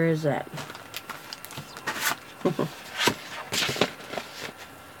see, where is that?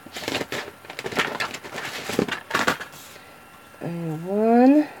 And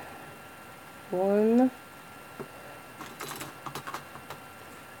one,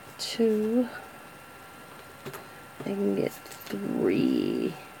 2. I can get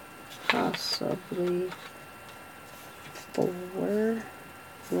 3, possibly 4.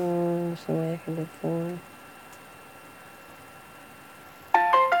 No, there's no way I can do 4.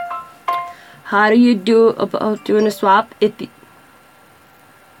 How do you do about doing a swap? If you,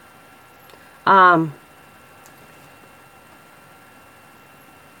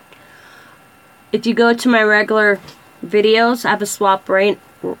 if you go to my regular videos, I have a swap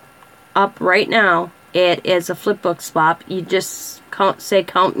up right now. It is a flipbook swap. You just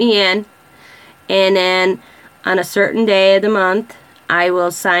count me in, and then on a certain day of the month, I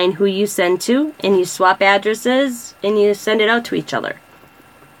will sign who you send to, and you swap addresses, and you send it out to each other.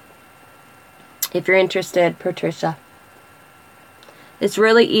 If you're interested, Patricia. It's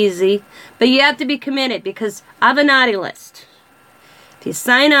really easy, but you have to be committed because I have a naughty list. If you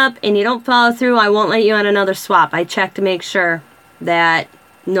sign up and you don't follow through, I won't let you on another swap. I check to make sure that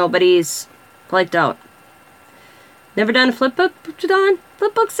nobody's flaked out. Never done a flipbook, Dawn?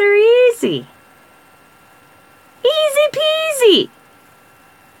 Flipbooks are easy. Easy peasy.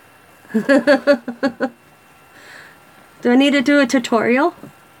 Do I need to do a tutorial?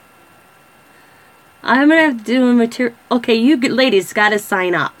 I'm going to have to do a material. Okay, you ladies got to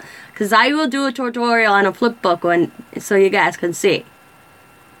sign up. Because I will do a tutorial on a flipbook so you guys can see.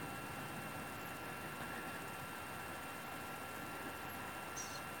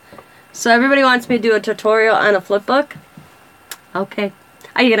 So everybody wants me to do a tutorial on a flipbook? Okay.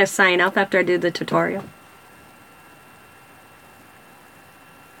 Are you going to sign up after I do the tutorial?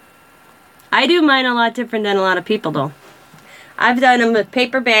 I do mine a lot different than a lot of people though. I've done them with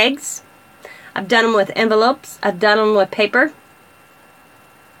paper bags. I've done them with envelopes. I've done them with paper.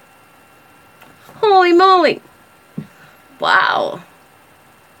 Holy moly. Wow.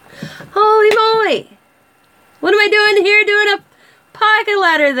 Holy moly. What am I doing here doing a pocket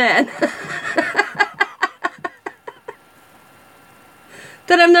letter then?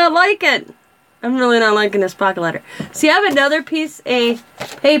 That I'm not liking. I'm really not liking this pocket letter. See, I have another piece of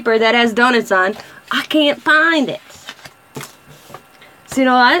paper that has donuts on. I can't find it. So you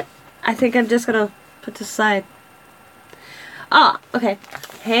know what? I think I'm just going to put this aside. Oh, okay.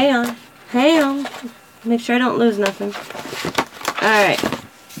 Hang on. Hang on. Make sure I don't lose nothing. Alright.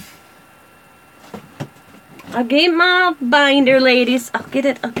 I'll get my binder, ladies. I'll get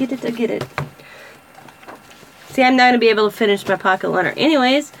it. I'll get it. I'll get it. See, I'm not going to be able to finish my pocket letter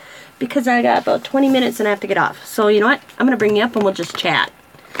anyways, because I got about 20 minutes and I have to get off. So, you know what? I'm going to bring you up and we'll just chat.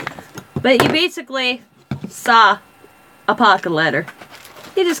 But you basically saw a pocket letter.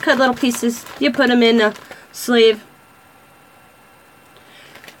 You just cut little pieces. You put them in the sleeve.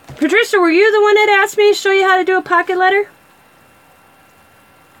 Patricia, were you the one that asked me to show you how to do a pocket letter?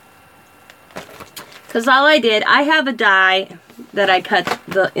 Because all I did, I have a die that I cut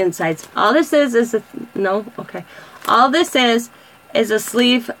the insides. All this is a, no, okay. All this is a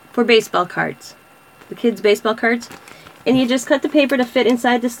sleeve for baseball cards. The kids' baseball cards. And you just cut the paper to fit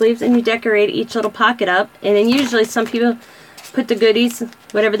inside the sleeves and you decorate each little pocket up. And then usually some people put the goodies,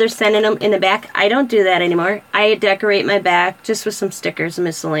 whatever they're sending them, in the back. I don't do that anymore. I decorate my back just with some stickers and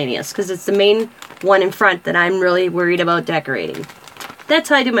miscellaneous because it's the main one in front that I'm really worried about decorating. That's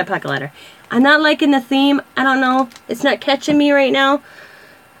how I do my pocket letter. I'm not liking the theme. I don't know. It's not catching me right now.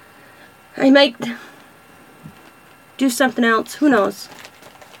 I might do something else. Who knows?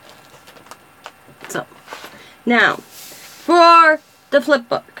 So, now, for the flip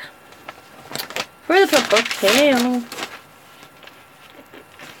book. For the flip book, hey-o.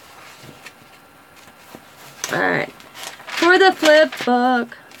 Alright. For the flip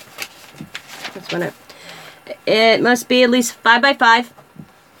book, that's when it must be at least 5 by 5.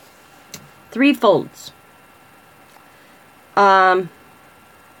 3 folds. 3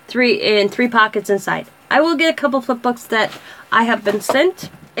 pockets inside. I will get a couple flip books that I have been sent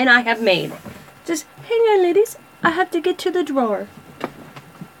and I have made. Just hang on, ladies. I have to get to the drawer.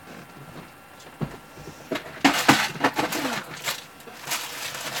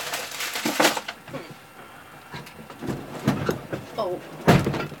 Oh.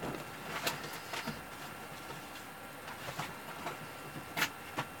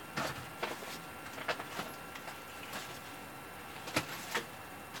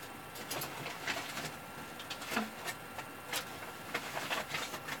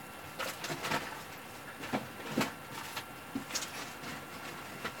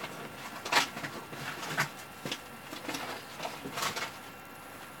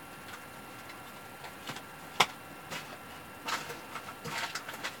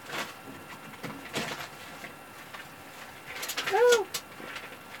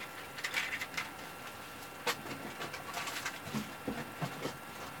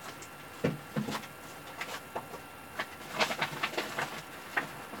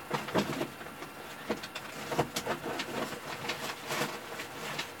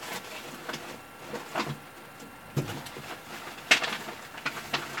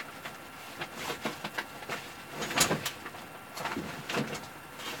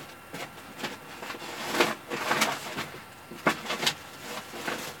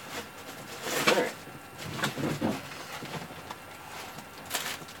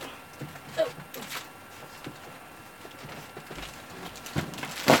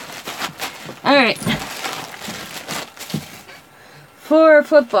 For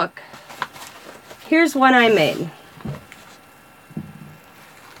flip book, here's one I made.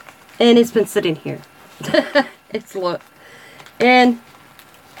 And it's been sitting here. It's look. And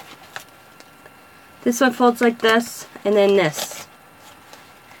this one folds like this, and then this.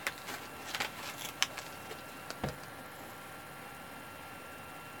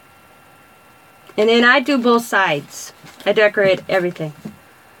 And then I do both sides. I decorate everything.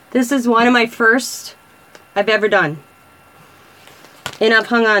 This is one of my first I've ever done. And I've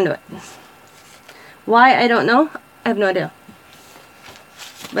hung on to it. Why, I don't know. I have no idea.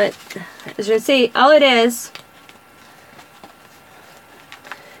 But as you can see, all it is,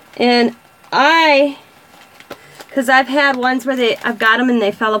 and because I've had ones where I've got them and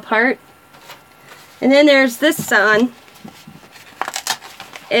they fell apart. And then there's this one,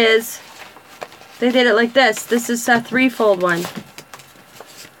 they did it like this. This is a 3-fold one.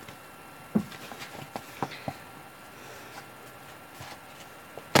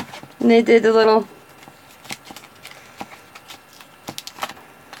 And they did the little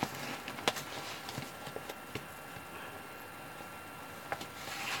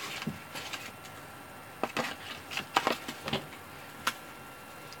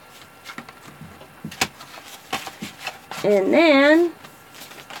and then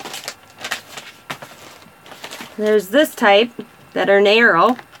there's this type that are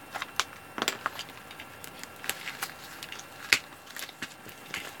narrow.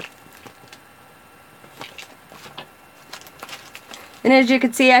 And as you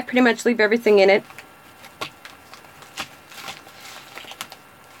can see, I pretty much leave everything in it.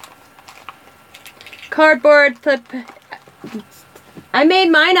 Cardboard flip. I made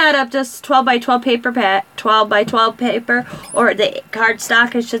mine out of just 12 by 12 paper 12 by 12 paper, or the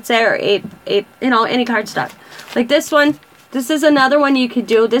cardstock, I should say, or any cardstock. Like this one, this is another one you could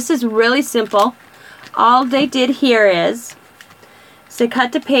do. This is really simple. All they did here is they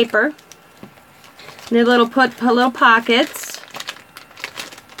cut the paper, and they put little pockets,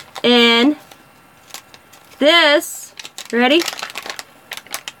 and this, ready,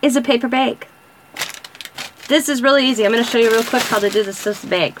 is a paper bag. This is really easy. I'm going to show you real quick how to do this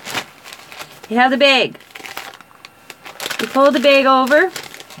bag. You have the bag. You fold the bag over.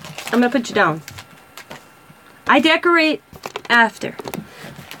 I'm going to put you down. I decorate after.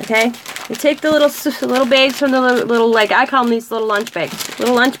 Okay? You take the little bags from the little, like I call them these little lunch bags.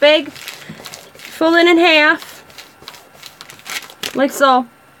 Little lunch bag. Fold it in half. Like so.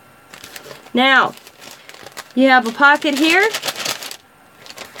 Now, you have a pocket here.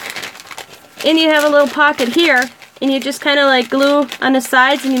 And you have a little pocket here, and you just kind of like glue on the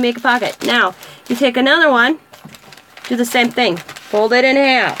sides and you make a pocket. Now, you take another one, do the same thing. Fold it in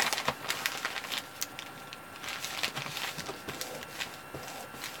half.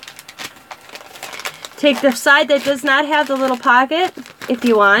 Take the side that does not have the little pocket, if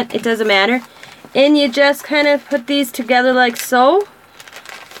you want, it doesn't matter. And you just kind of put these together like so.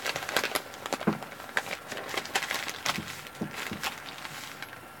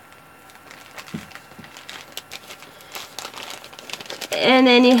 And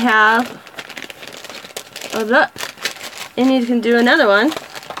then you have, and you can do another one.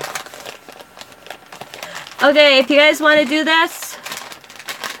 Okay, if you guys want to do this,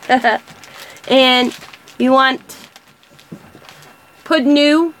 and you want, put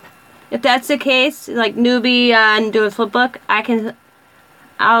new, if that's the case, like newbie and do a flip book,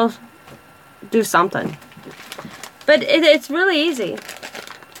 I'll do something. But it's really easy.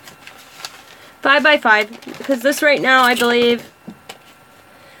 5 by 5, because this right now, I believe,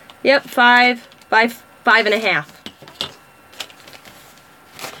 yep, 5 by 5.5.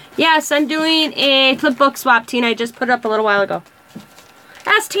 Yes, I'm doing a flip book swap, Tina. I just put it up a little while ago.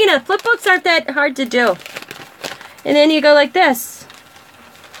 Ask Tina. Flip books aren't that hard to do. And then you go like this.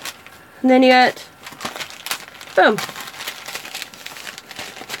 And then you got, boom.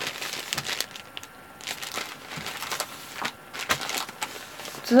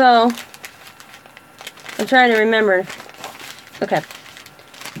 So, I'm trying to remember. Okay.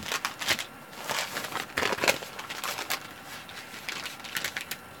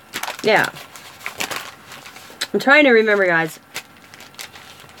 Yeah. I'm trying to remember, guys.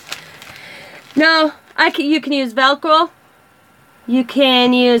 No, you can use Velcro. You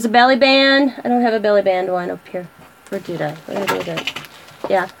can use a belly band. I don't have a belly band one up here. Or did I? What did I do that?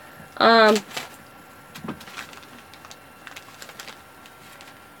 Yeah.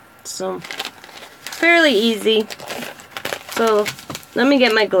 So, fairly easy. So, let me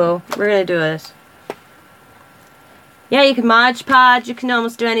get my glue. We're going to do this. Yeah, you can Mod Podge, you can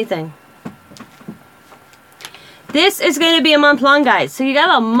almost do anything. This is going to be a month long, guys. So you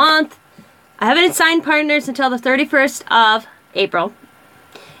got a month. I haven't signed partners until the 31st of April.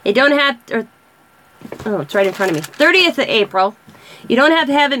 You don't have, it's right in front of me. 30th of April. You don't have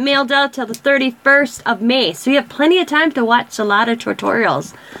to have it mailed out till the 31st of May. So you have plenty of time to watch a lot of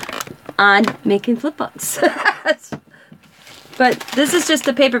tutorials on making flip books. But this is just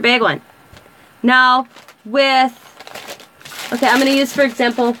a paper bag one. Now with, okay, I'm going to use, for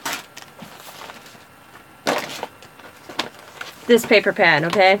example, this paper pad,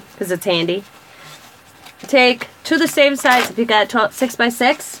 okay, because it's handy. Take to the same size if you got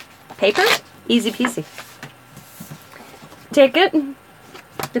 6x6 paper, easy peasy. Take it,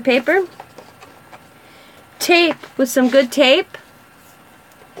 the paper, tape with some good tape,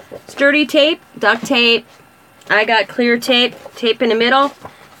 sturdy tape, duct tape. I got clear tape, tape in the middle.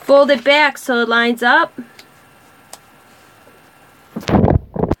 Fold it back so it lines up.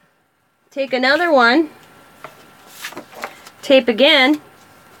 Take another one, tape again,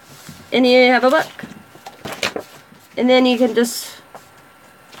 and you have a book. And then you can just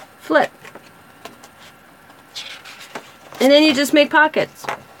flip. And then you just make pockets.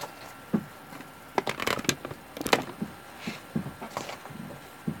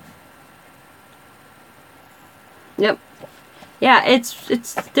 Yep. Yeah,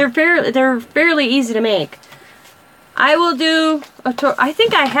 they're fairly easy to make. I will do I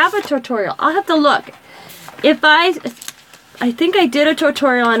think I have a tutorial. I'll have to look. I think I did a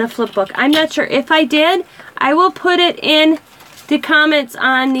tutorial on a flip book. I'm not sure. If I did, I will put it in the comments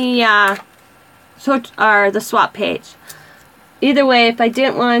on the swap page. Either way, if I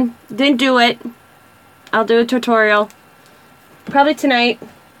didn't do it, I'll do a tutorial. Probably tonight.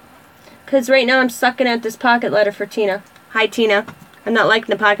 Because right now I'm sucking at this pocket letter for Tina. Hi, Tina. I'm not liking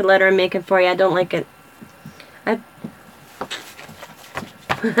the pocket letter I'm making for you. I don't like it.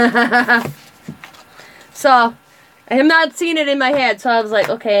 So, I have not seen it in my head, so I was like,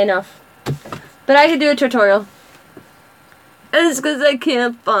 okay, enough. But I could do a tutorial. And it's because I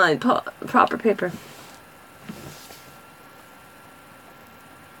can't find proper paper.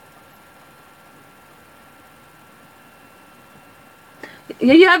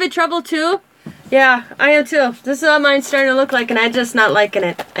 You having trouble too? Yeah, I am too. This is how mine's starting to look like, and I'm just not liking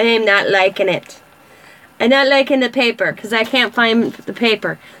it. I am not liking it. I'm not liking the paper, because I can't find the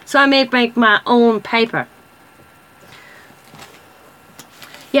paper. So I may make my own paper.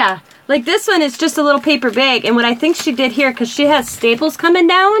 Yeah, like this one is just a little paper bag, and what I think she did here, because she has staples coming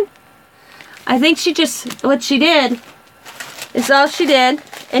down, I think what she did, is all she did,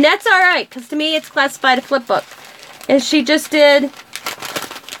 and that's alright, because to me it's classified a flip book, is she just did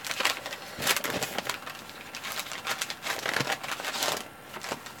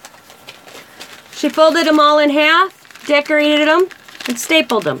she folded them all in half, decorated them, and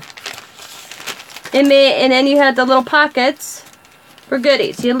stapled them. And then you had the little pockets for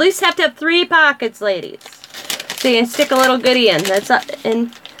goodies. You at least have to have 3 pockets, ladies. So you can stick a little goodie in.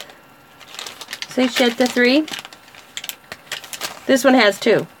 And so she had the 3. This one has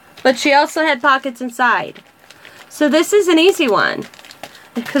 2. But she also had pockets inside. So this is an easy one.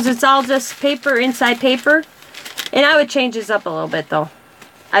 Because it's all just paper inside paper. And I would change this up a little bit though.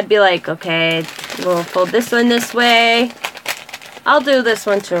 I'd be like, okay, we'll fold this one this way. I'll do this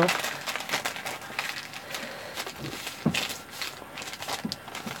one too.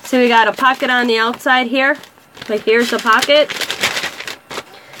 So we got a pocket on the outside here. Like here's the pocket.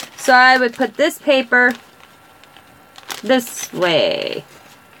 So I would put this paper this way.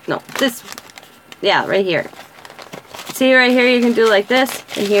 No, this, yeah, right here. See right here you can do like this.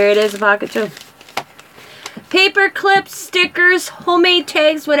 And here it is, a pocket too. Paper clips, stickers, homemade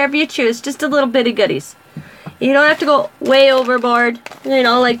tags, whatever you choose. Just a little bit of goodies. You don't have to go way overboard. You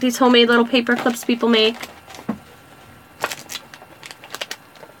know, like these homemade little paper clips people make.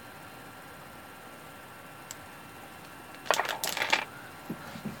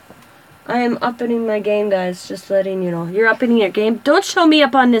 I am upping my game, guys. Just letting you know. You're upping your game. Don't show me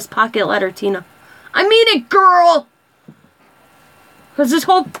up on this pocket letter, Tina. I mean it, girl! Because this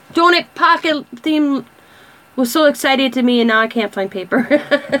whole donut pocket theme was so excited to me, and now I can't find paper.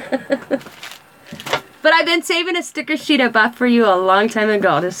 But I've been saving a sticker sheet I bought for you a long time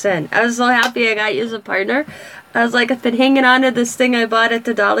ago to send. I was so happy I got you as a partner. I was like, I've been hanging on to this thing I bought at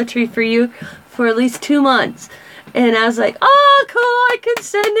the Dollar Tree for you for at least 2 months. And I was like, oh, cool, I can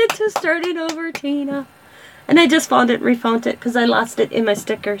send it to Starting Over Tina. And I just found it, refound it, because I lost it in my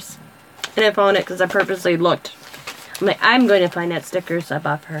stickers. And I found it because I purposely looked. I'm like, I'm going to find that stickers I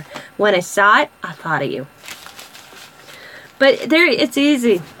bought for her. When I saw it, I thought of you. But there, it's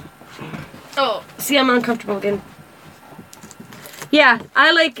easy. Oh, see, I'm uncomfortable again. Yeah,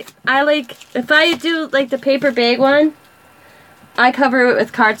 I like, if I do like the paper bag one, I cover it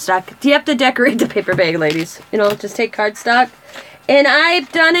with cardstock. Do you have to decorate the paper bag, ladies? You know, just take cardstock And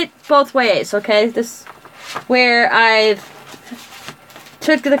I've done it both ways, okay? This where I've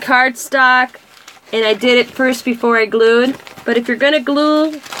took the cardstock and I did it first before I glued. But if you're going to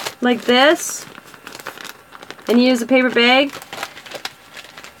glue like this and use a paper bag,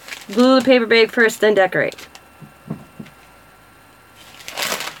 glue the paper bag first, then decorate.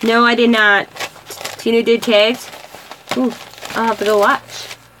 No, I did not. Tina did tags. Ooh, I'll have to go watch.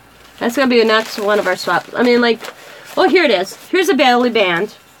 That's going to be the next one of our swaps. I mean, like, well, here it is. Here's a belly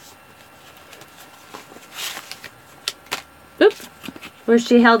band. Oop. Where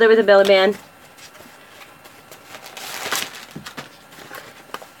she held it with a belly band.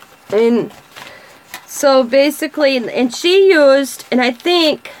 And so basically, and she used, and I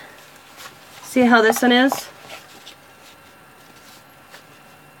think, see how this one is?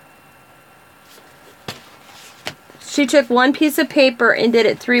 She took one piece of paper and did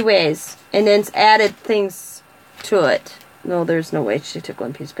it 3 ways, and then added things to it. No, there's no way she took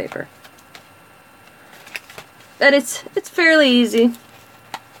one piece of paper. But it's fairly easy.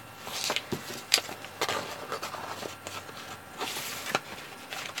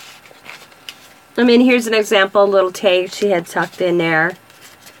 I mean, here's an example, little tag she had tucked in there.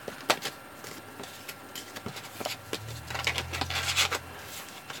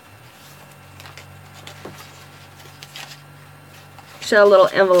 Show a little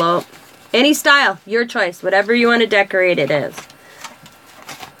envelope. Any style, your choice. Whatever you want to decorate it as.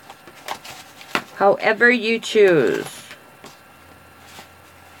 However you choose.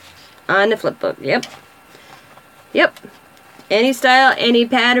 On the flip book, yep. Yep. Any style, any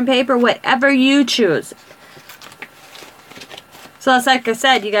pattern paper, whatever you choose. So it's like I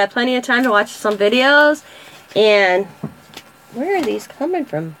said, you got plenty of time to watch some videos. And where are these coming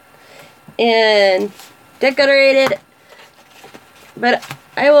from? And decorate it. But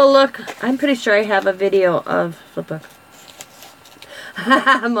I will look. I'm pretty sure I have a video of flipbook.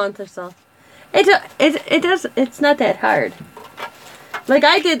 A month or so. It's not that hard. Like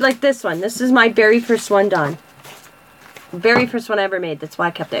I did like this one. This is my very first one done. Very first one I ever made. That's why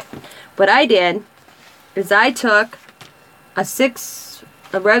I kept it. What I did is I took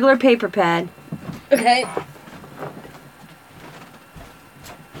a regular paper pad. Okay.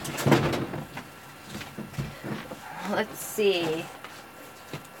 Let's see.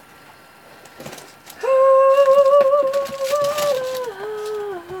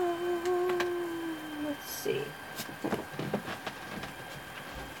 Let's see.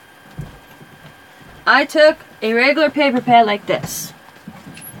 I took a regular paper pad like this.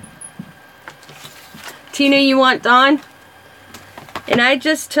 Tina, you want Dawn? And I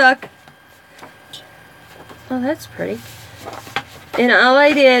just took, oh, that's pretty. And all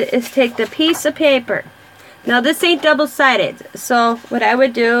I did is take the piece of paper. Now this ain't double-sided, so what I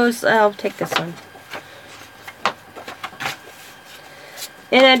would do is I'll take this one.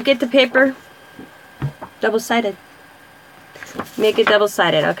 And I'd get the paper double-sided. Make it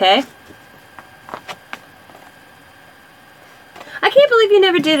double-sided, okay? I can't believe you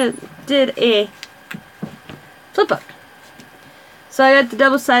never did a flip book. So I got the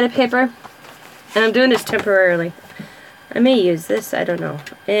double-sided paper, and I'm doing this temporarily. I may use this, I don't know.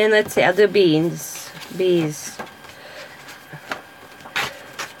 And let's see, I'll do bees.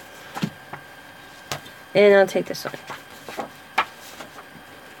 And I'll take this one.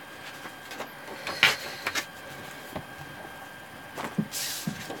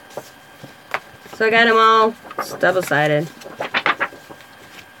 So I got them all double-sided.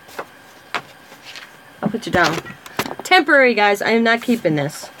 I'll put you down. Temporary, guys. I am not keeping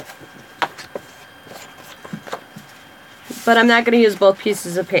this. But I'm not going to use both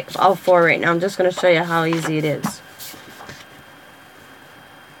pieces of paper, all 4 right now. I'm just going to show you how easy it is.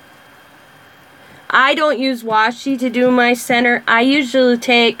 I don't use washi to do my center. I usually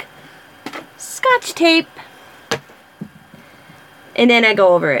take Scotch tape and then I go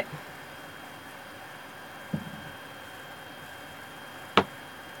over it.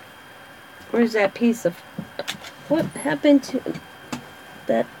 Where's that piece of... What happened to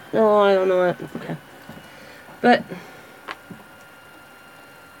that? Oh, I don't know what. Okay. But...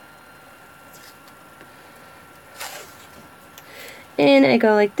 And I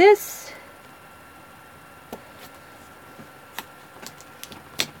go like this.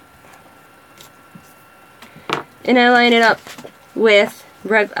 And I line it up with,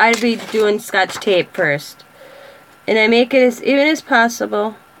 I'd be doing Scotch tape first. And I make it as even as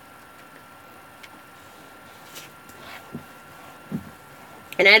possible.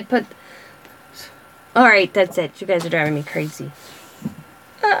 And I'd put, alright, that's it. You guys are driving me crazy.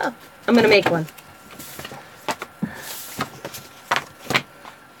 Oh, I'm gonna make one.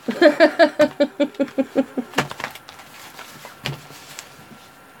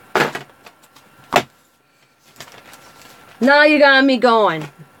 Now you got me going.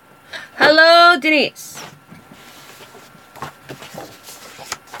 Hello, Denise.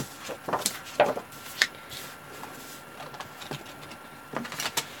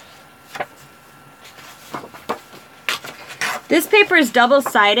 This paper is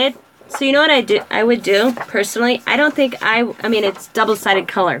double-sided, so you know what I would do personally? I don't think I mean it's double-sided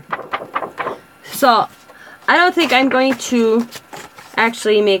color. So, I don't think I'm going to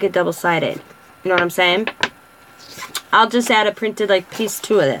actually make it double-sided. You know what I'm saying? I'll just add a printed like piece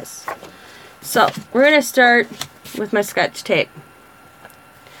 2 of this. So, we're going to start with my Scotch tape.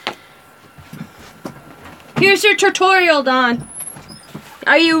 Here's your tutorial, Dawn.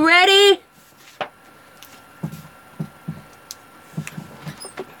 Are you ready?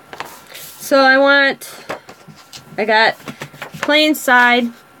 So I got plain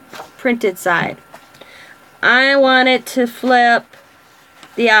side, printed side. I want it to flip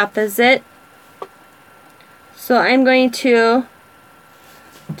the opposite. So I'm going to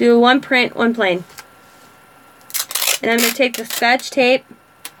do one print, one plain. And I'm going to take the Scotch tape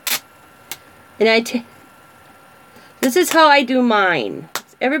and this is how I do mine.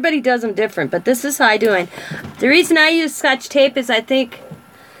 Everybody does them different, but this is how I do mine. The reason I use Scotch tape is I think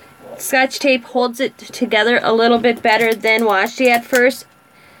Scotch tape holds it together a little bit better than washi at first.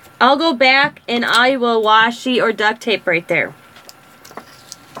 I'll go back and I will washi or duct tape right there.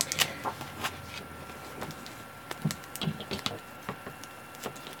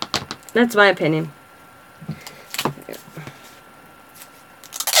 That's my opinion.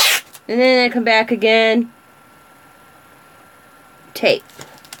 And then I come back again. Tape.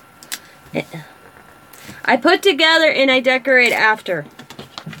 I put together and I decorate after.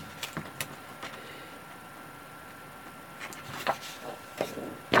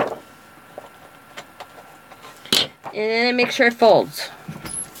 And then I make sure it folds.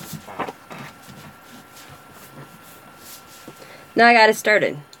 Now I got it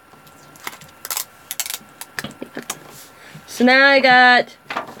started. So now I got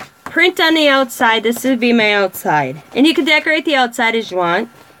print on the outside. This would be my outside. And you can decorate the outside as you want.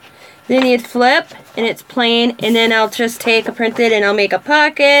 Then you'd flip and it's plain. And then I'll just take a printed and I'll make a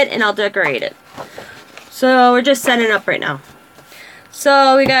pocket and I'll decorate it. So we're just setting up right now.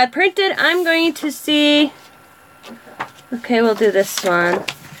 So we got printed. I'm going to see... Okay, we'll do this one.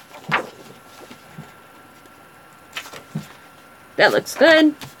 That looks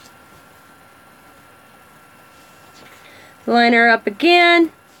good. Line her up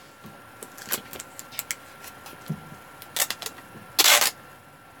again.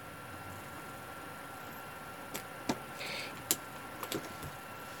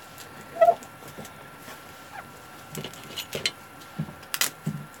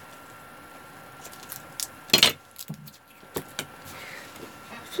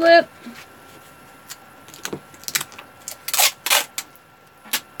 Flip.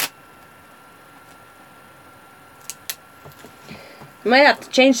 I might have to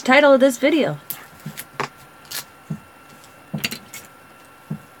change the title of this video.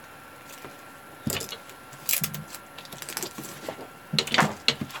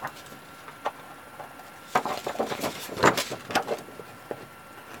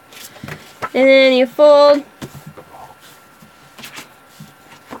 And then you fold.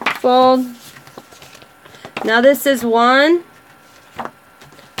 Fold. Now this is 1,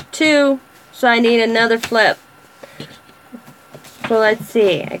 2, so I need another flip. So let's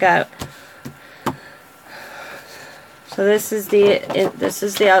see. So this is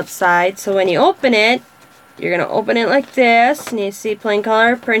the outside. So when you open it, you're gonna open it like this, and you see plain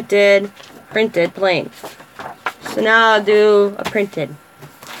color, printed, printed, plain. So now I'll do a printed.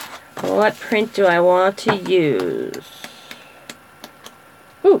 What print do I want to use?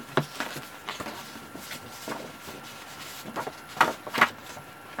 Ooh.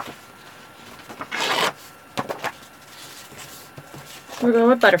 We're going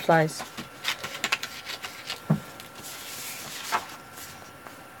with butterflies.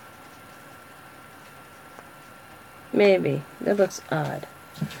 Maybe. That looks odd.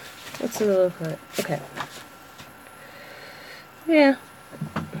 What's it look like? Okay. Yeah.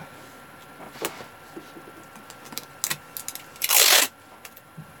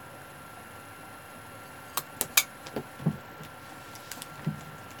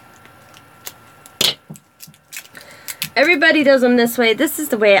 Everybody does them this way. This is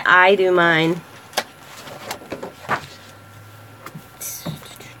the way I do mine.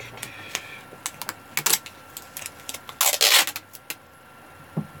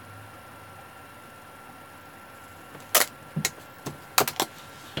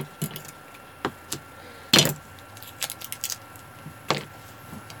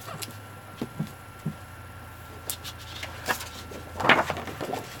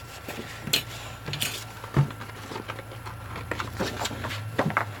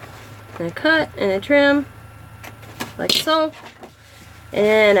 And I cut and I trim like so.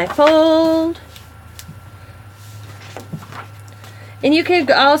 And I fold. And you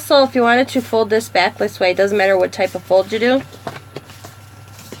could also, if you wanted to, fold this back this way. It doesn't matter what type of fold you do.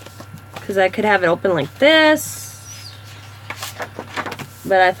 Because I could have it open like this.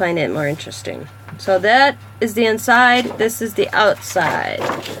 But I find it more interesting. So that is the inside. This is the outside.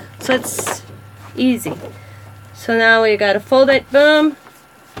 So it's easy. So now we got to fold it. Boom,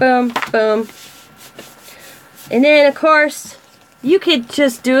 boom, boom. And then, of course, you could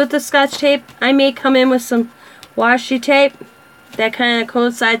just do it with the Scotch tape. I may come in with some washi tape. That kind of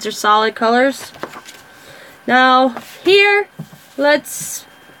coincides or solid colors. Now, here, let's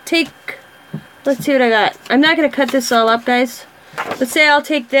see what I got. I'm not going to cut this all up, guys. Let's say I'll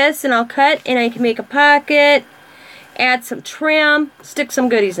take this and I'll cut, and I can make a pocket, add some trim, stick some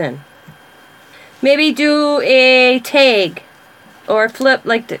goodies in. Maybe do a tag or flip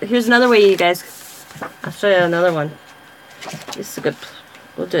like here's another way, you guys. I'll show you another one. This is a good.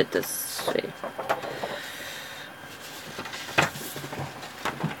 We'll do it this way.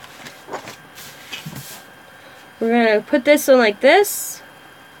 We're gonna put this one like this.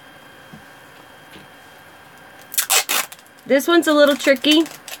 This one's a little tricky.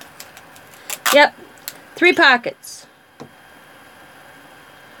 Yep, 3 pockets. I'm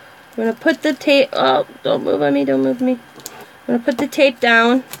gonna put the tape. Oh, don't move on me! Don't move me. I'm gonna put the tape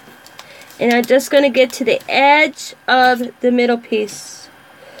down, and I'm just gonna get to the edge of the middle piece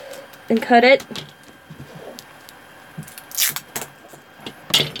and cut it.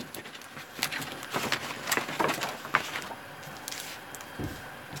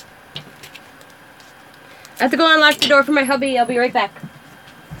 I have to go unlock the door for my hubby. I'll be right back.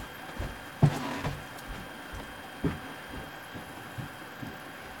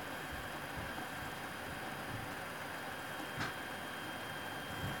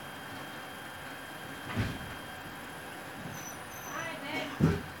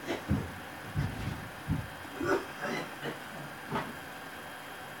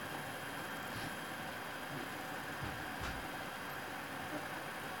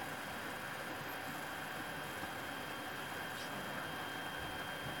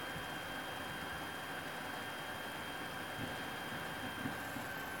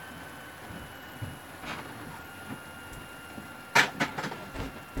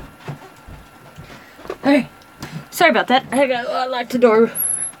 Alright, sorry about that. I gotta unlock the door.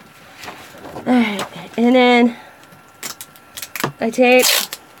 Alright, and then I tape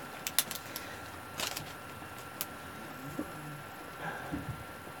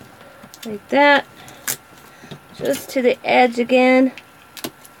like that, just to the edge again.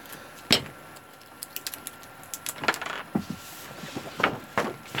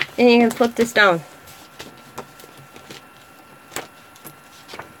 And you can flip this down.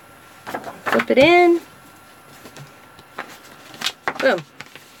 Flip it in. Boom.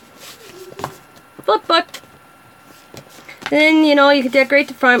 Flip book. Then, you know, you can decorate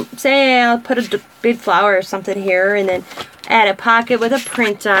the front. Say I'll put a big flower or something here, and then add a pocket with a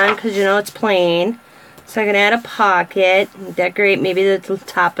print on, because you know it's plain. So I can add a pocket and decorate maybe the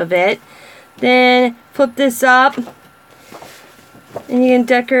top of it. Then flip this up, and you can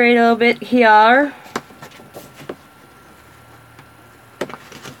decorate a little bit here.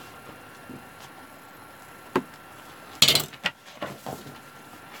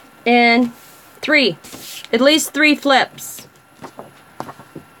 And at least three flips.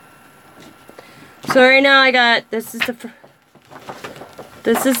 So right now I got, this is the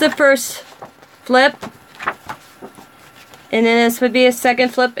first flip, and then this would be a second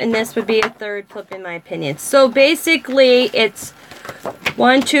flip, and this would be a third flip in my opinion. So basically it's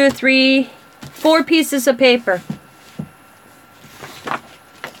 1, 2, 3, 4 pieces of paper.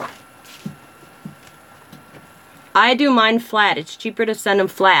 I do mine flat. It's cheaper to send them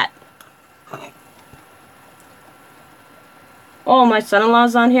flat. Oh, my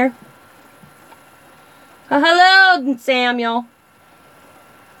son-in-law's on here. Hello, Samuel.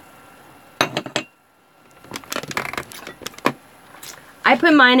 I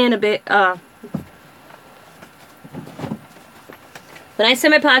put mine in a bit, when I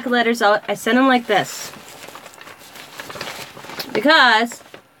send my pocket letters out, I send them like this. Because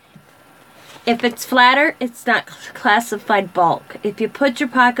if it's flatter, it's not classified bulk. If you put your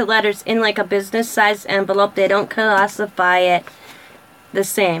pocket letters in like a business size envelope, they don't classify it the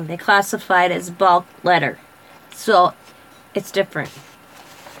same. They classify it as bulk letter. So it's different.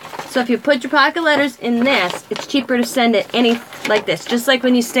 So if you put your pocket letters in this, it's cheaper to send it like this. Just like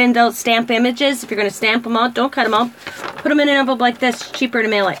when you send out stamp images, if you're going to stamp them out, don't cut them out. Put them in an envelope like this. It's cheaper to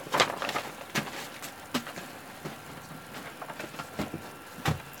mail it.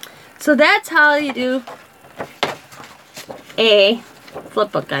 So that's how you do a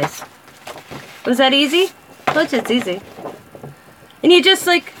flip book, guys. Was that easy? I told you it's easy. And you just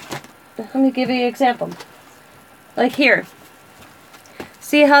like, let me give you an example. Like here.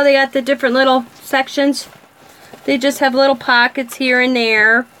 See how they got the different little sections? They just have little pockets here and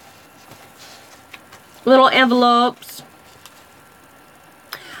there. Little envelopes.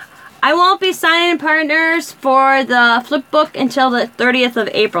 I won't be signing partners for the flip book until the 30th of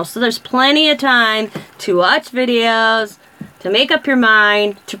April. So there's plenty of time to watch videos, to make up your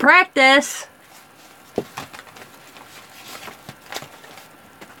mind, to practice.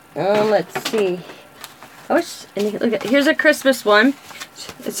 Let's see. I wish, look at, here's a Christmas one.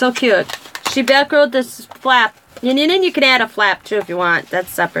 It's so cute. She velcroed this flap. And then you can add a flap too if you want.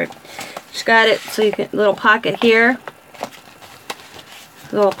 That's separate. She's got it so you can, little pocket here.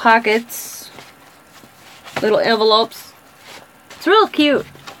 Little pockets. Little envelopes. It's real cute.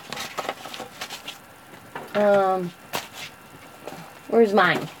 Where's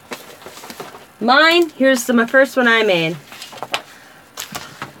mine? Mine, here's my first one I made.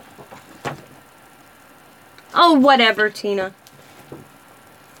 Oh, whatever, Tina.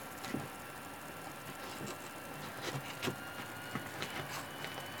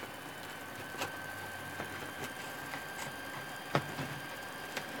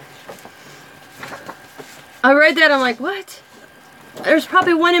 I read that, I'm like, what? There's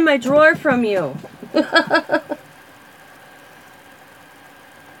probably one in my drawer from you.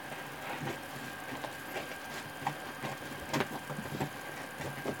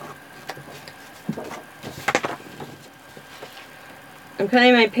 I'm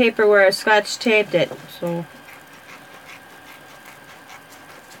putting my paper where I scotch taped it, so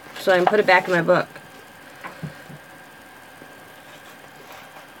I can put it back in my book.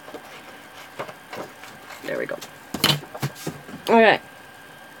 There we go. Alright.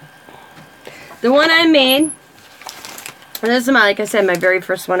 The one I made, this is my, like I said, my very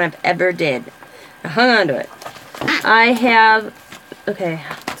first one I've ever did. I hung on to it. I have, okay,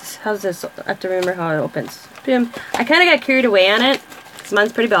 how's this? I have to remember how it opens. I kind of got carried away on it.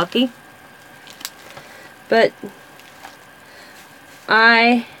 Mine's pretty bulky. But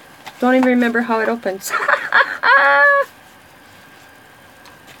I don't even remember how it opens.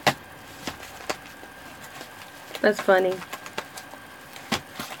 That's funny.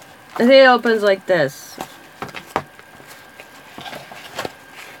 I think it opens like this.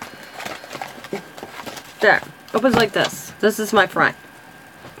 There. Opens like this. This is my front.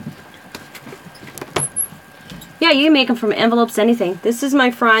 Yeah, you can make them from envelopes, anything. This is my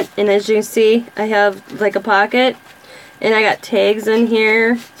front, and as you can see, I have like a pocket, and I got tags in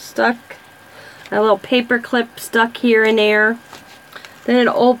here stuck. A little paper clip stuck here and there. Then it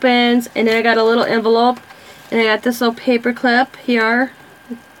opens, and then I got a little envelope, and I got this little paper clip here.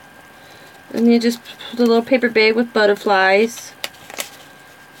 And you just put a little paper bag with butterflies.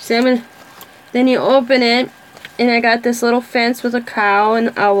 See, then you open it, and I got this little fence with a cow and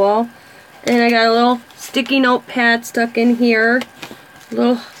an owl. And I got a little sticky notepad stuck in here. A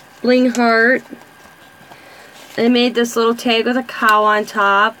little bling heart. I made this little tag with a cow on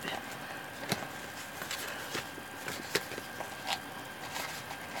top.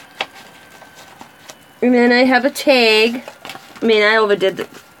 And then I have a tag. I mean, I overdid the,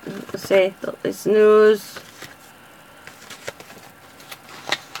 let's say, this news.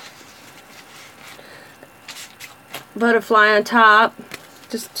 Butterfly on top.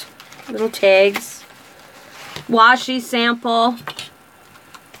 Just little tags. Washi sample.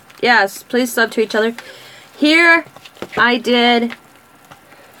 Yes, please sub to each other. Here I did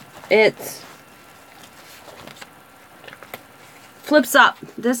it flips up.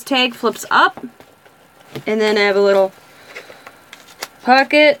 This tag flips up. And then I have a little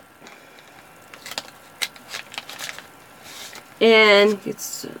pocket. And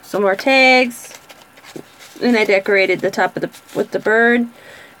it's some more tags. And I decorated the top of with the bird.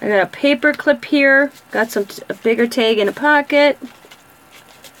 I got a paper clip here. Got a bigger tag in a pocket.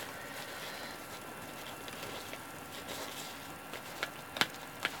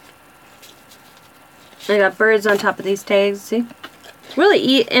 I got birds on top of these tags. See, it's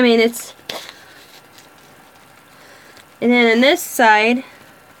really I mean, it's. And then on this side,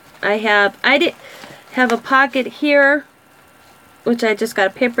 I did have a pocket here, which I just got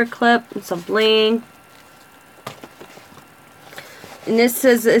a paper clip and some bling. And this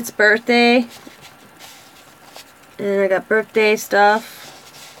says it's birthday. And I got birthday stuff.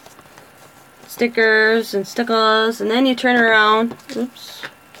 Stickers and stickers. And then you turn around. Oops.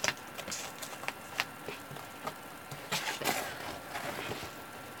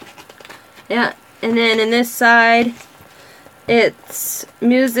 Yeah. And then in this side, It's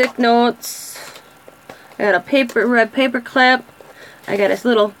music notes. I got a red paper clip. I got a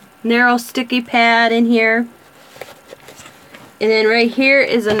little narrow sticky pad in here. And then right here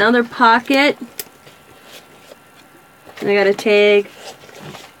is another pocket. And I got a tag.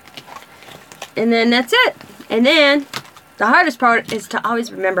 And then that's it. And then the hardest part is to always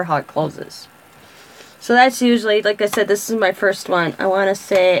remember how it closes. So that's usually, like I said, this is my first one. I want to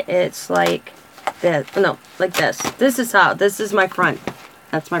say it's like this. No, like this. This is my front.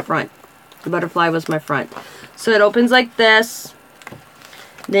 That's my front. The butterfly was my front. So it opens like this.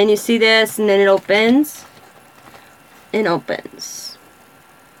 Then you see this, and then it opens. And opens.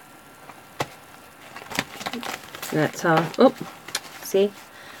 That's how, oh, see?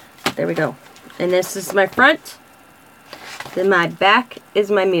 There we go. And this is my front. Then my back is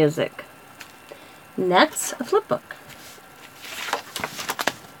my music. And that's a flip book.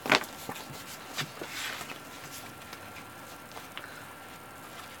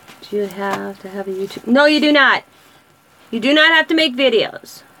 Do you have to have a YouTube? No, you do not. You do not have to make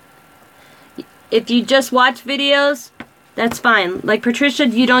videos. If you just watch videos, that's fine. Like Patricia,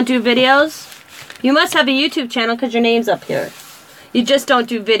 you don't do videos. You must have a YouTube channel because your name's up here. You just don't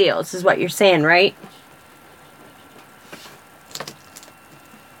do videos, is what you're saying, right?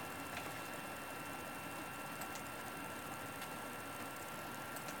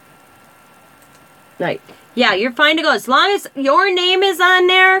 Right. Yeah, you're fine to go. As long as your name is on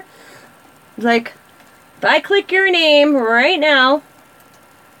there, like, if I click your name right now,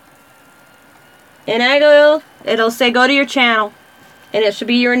 and I go, it'll say go to your channel, and it should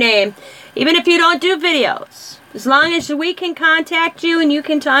be your name. Even if you don't do videos. As long as we can contact you and you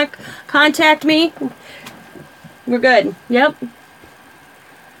can contact me, we're good. Yep.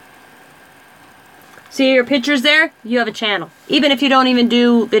 See your pictures there? You have a channel. Even if you don't even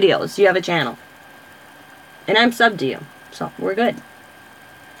do videos, you have a channel. And I'm subbed to you. So, we're good.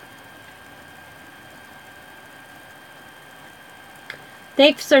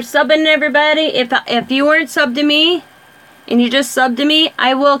 Thanks for subbing, everybody. If you weren't subbed to me, and you just subbed to me,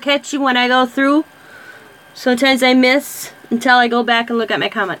 I will catch you when I go through. Sometimes I miss until I go back and look at my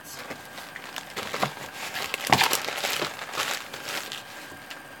comments.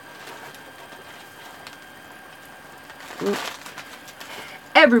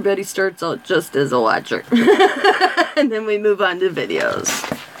 Everybody starts out just as a watcher. And then we move on to videos.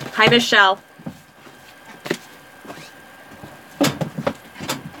 Hi, Michelle.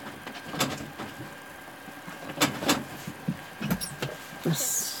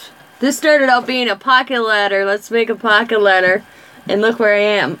 This started out being a pocket letter. Let's make a pocket letter. And look where I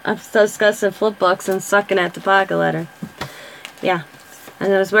am. I'm discussing flip books and sucking at the pocket letter. Yeah.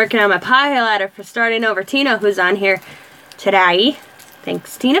 And I was working on my pocket letter for starting over Tina, who's on here today.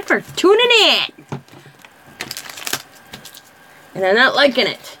 Thanks, Tina, for tuning in. And I'm not liking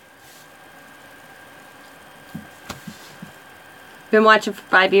it. Been watching for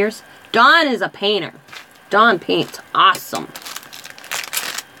 5 years. Dawn is a painter. Dawn paints awesome.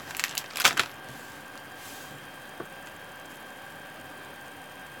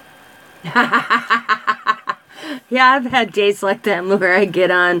 Yeah, I've had days like that where I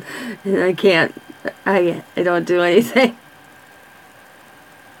get on and I can't, I don't do anything.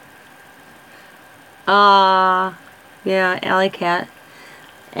 Yeah, Alley Cat.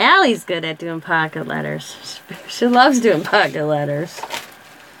 Allie's good at doing pocket letters. She loves doing pocket letters.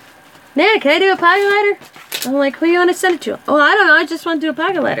 Nana, can I do a pocket letter? I'm like, who do you want to send it to? Oh, I don't know, I just want to do a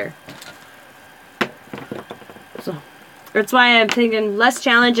pocket letter. So, that's why I'm thinking less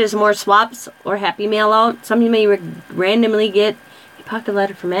challenges, more swaps, or happy mail out. Some of you may randomly get a pocket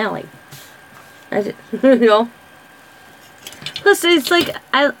letter from Allie. You know? Plus, it's like,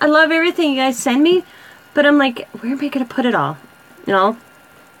 I love everything you guys send me, but I'm like, where am I going to put it all? You know?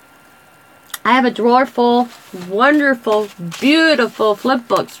 I have a drawer full, wonderful, beautiful flip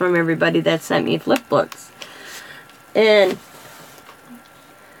books from everybody that sent me flip books. And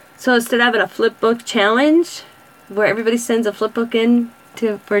so instead of having a flip book challenge, where everybody sends a flip book in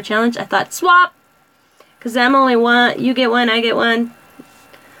for a challenge, I thought, swap! Because I'm only one, you get one, I get one.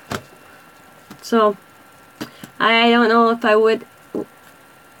 So, I don't know if I would, if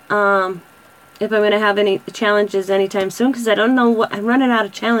I'm going to have any challenges anytime soon, because I don't know what, I'm running out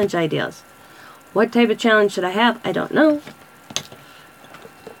of challenge ideas. What type of challenge should I have? I don't know.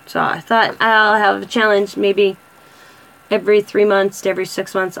 So I thought I'll have a challenge maybe every 3 months to every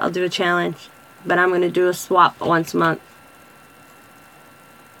 6 months I'll do a challenge. But I'm going to do a swap once a month.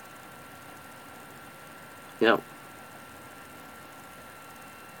 Yep.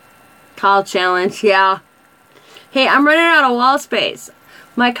 Call challenge, yeah. Hey, I'm running out of wall space.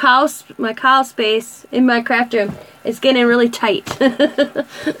 My cowl space in my craft room is getting really tight.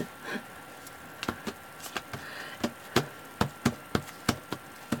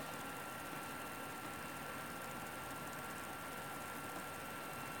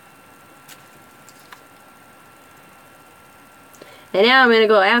 And now I'm going to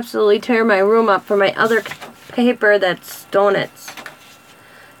go absolutely tear my room up for my other paper that's donuts.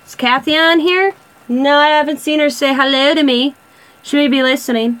 Is Kathy on here? No, I haven't seen her say hello to me. She may be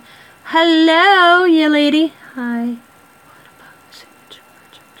listening. Hello, you lady. Hi. What about signature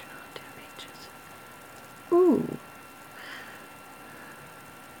projection on 10 pages? Ooh.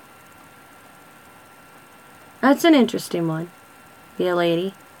 That's an interesting one. Yeah,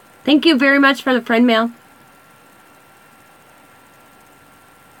 lady. Thank you very much for the friend mail.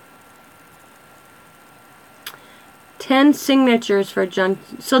 $10 signatures for junk.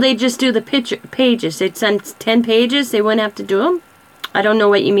 So they just do the pages. They'd send 10 pages. They wouldn't have to do them. I don't know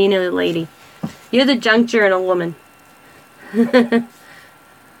what you mean, lady. You're the junk journal woman.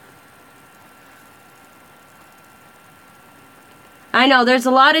 I know there's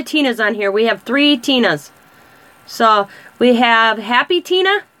a lot of Tinas on here. We have 3 Tinas. So we have Happy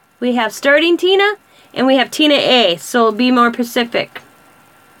Tina, we have Starting Tina, and we have Tina A. So be more specific.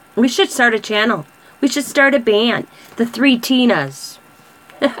 We should start a channel. We should start a band. The 3 Tinas.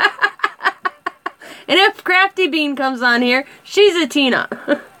 And if Crafty Bean comes on here, she's a Tina.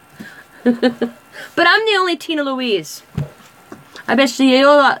 But I'm the only Tina Louise. I bet you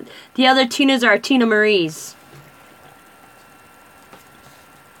the other Tinas are Tina Marie's.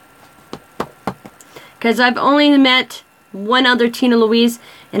 Because I've only met one other Tina Louise,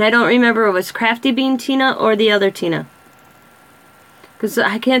 and I don't remember if it was Crafty Bean Tina or the other Tina. Because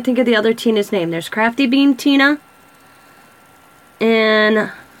I can't think of the other Tina's name. There's Crafty Bean Tina.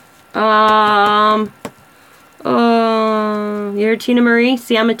 And, you're Tina Marie?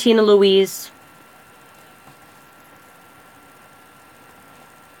 See, I'm a Tina Louise.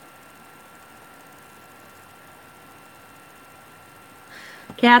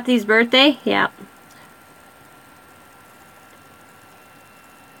 Kathy's birthday? Yeah.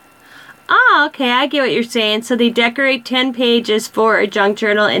 Oh, okay, I get what you're saying. So they decorate 10 pages for a junk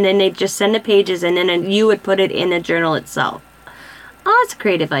journal, and then they just send the pages, and then you would put it in the journal itself. Oh, that's a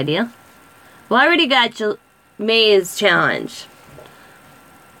creative idea. Well, I already got your May's challenge.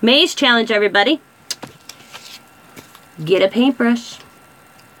 May's challenge, everybody. Get a paintbrush.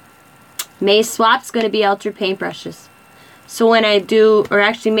 May Swap's going to be altered paintbrushes. So when I do, or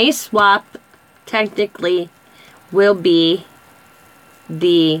actually May Swap, technically, will be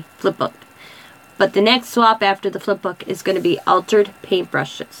the flip book. But the next swap after the flip book is going to be altered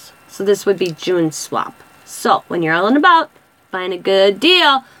paintbrushes. So this would be June swap. So when you're out and about, find a good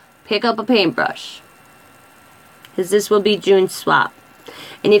deal, pick up a paintbrush. Because this will be June swap.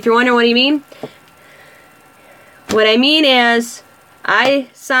 And if you're wondering what I mean, what I mean is I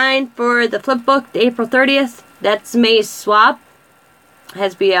signed for the flip book April 30th. That's May's swap.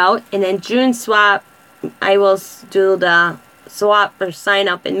 Has to be out. And then June swap, I will do the swap or sign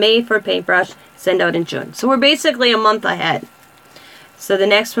up in May for a paintbrush, send out in June. So we're basically a month ahead. So the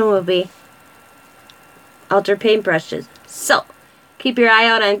next one will be altered paintbrushes. So keep your eye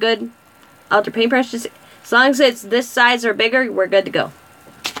out on good altered paintbrushes. As long as it's this size or bigger, we're good to go.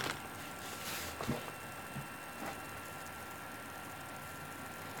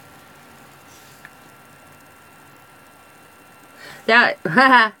 That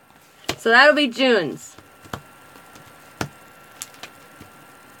so that'll be June's.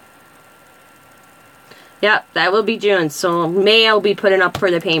 Yep, that will be June. So May I'll be putting up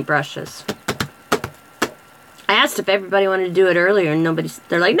for the paintbrushes. I asked if everybody wanted to do it earlier, and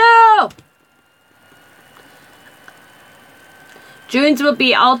they're like, no! June's will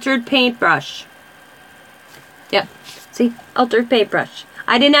be altered paintbrush. Yep, see? Altered paintbrush.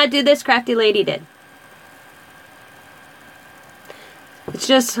 I did not do this, Crafty Lady did. It's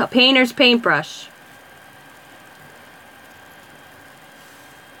just a painter's paintbrush.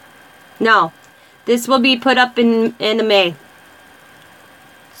 No. This will be put up in May.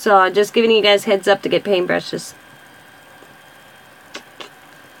 So I'm just giving you guys heads up to get paintbrushes.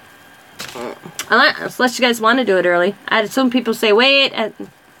 Unless you guys want to do it early. I had some people say, wait.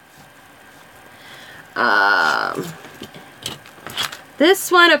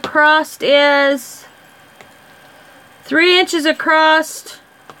 This one across is 3 inches across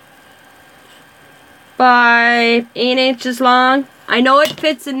by 8 inches long. I know it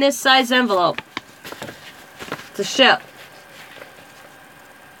fits in this size envelope to ship.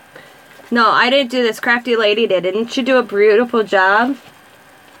 No, I didn't do this. Crafty Lady did. Didn't she do a beautiful job?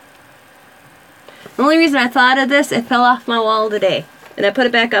 The only reason I thought of this, it fell off my wall today. And I put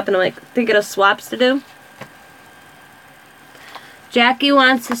it back up and I'm like, thinking of swaps to do. Jackie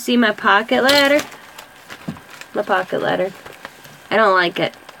wants to see my pocket ladder. My pocket ladder. I don't like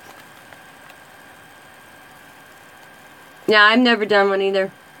it. Yeah, I've never done one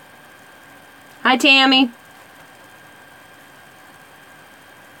either. Hi, Tammy.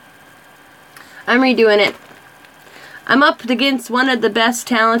 I'm redoing it. I'm up against one of the best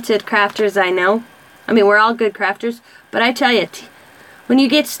talented crafters I know. I mean, we're all good crafters, but I tell you, when you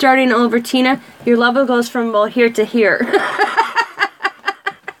get starting over Tina, your level goes from, well, here to here.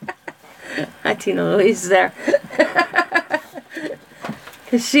 Hi, Tina Louise there.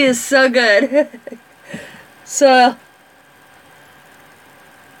 Because she is so good. So,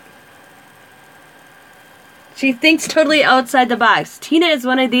 she thinks totally outside the box. Tina is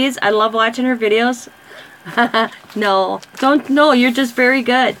one of these. I love watching her videos. No, you're just very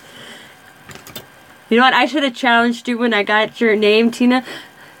good. You know what? I should have challenged you when I got your name, Tina,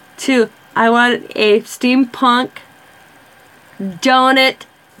 to I want a steampunk donut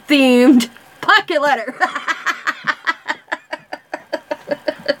themed pocket letter.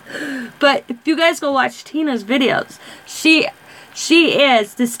 But if you guys go watch Tina's videos, she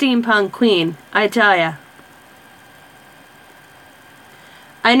is the steampunk queen, I tell ya.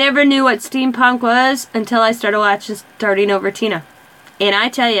 I never knew what steampunk was until I started watching Starting Over Tina. And I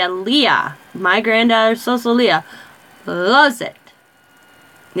tell you, Leah, my granddaughter, Social Leah, loves it.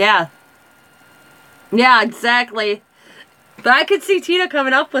 Yeah. Yeah, exactly. But I could see Tina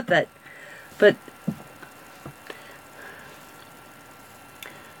coming up with it. But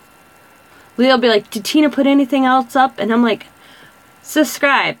Leah will be like, did Tina put anything else up? And I'm like,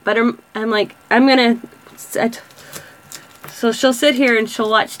 subscribe. But I'm like, I'm going to... So she'll sit here and she'll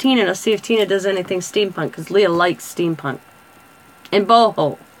watch Tina to see if Tina does anything steampunk, because Leah likes steampunk. And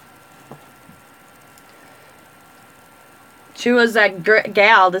boho. She was that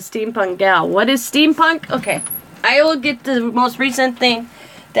gal, the steampunk gal. What is steampunk? Okay. I will get the most recent thing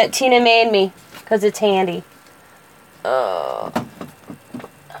that Tina made me, because it's handy.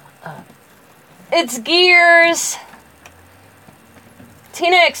 It's gears.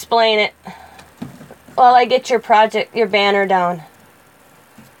 Tina, explain it. While I get your project, your banner down.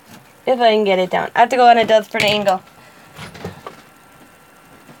 If I can get it down. I have to go on a different angle.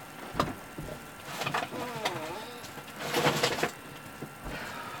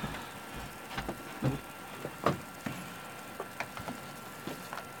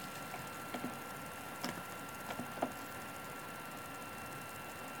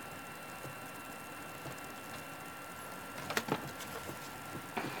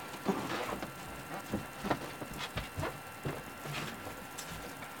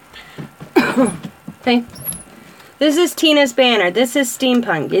 Okay. This is Tina's banner. This is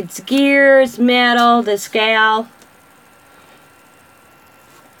steampunk. It's gears, metal, the scale.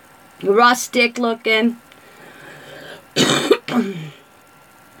 Rustic looking. Yep.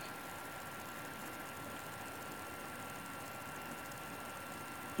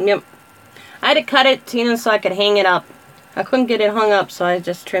 I had to cut it, Tina, so I could hang it up. I couldn't get it hung up, so I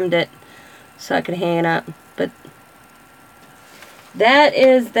just trimmed it so I could hang it up. But that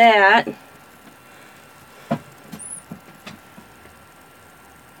is that.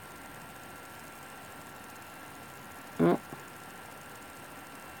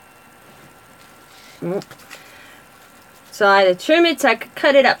 So I had to trim it so I could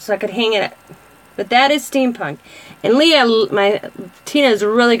cut it up so I could hang it up. But that is steampunk. And Leah, Tina is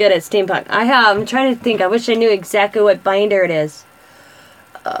really good at steampunk. I'm trying to think. I wish I knew exactly what binder it is.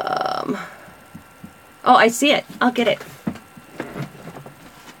 Oh, I see it. I'll get it.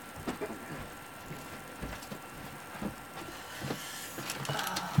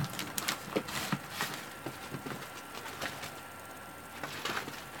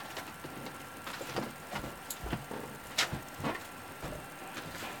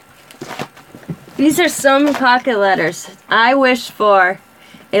 These are some pocket letters. I wish for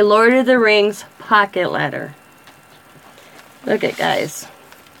a Lord of the Rings pocket letter. Look at, guys.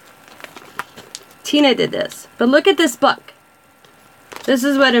 Tina did this. But look at this book. This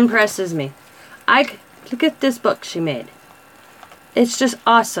is what impresses me. Look at this book she made. It's just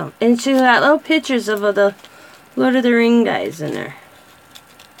awesome. And she got little pictures of the Lord of the Ring guys in there.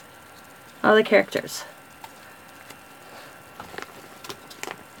 All the characters.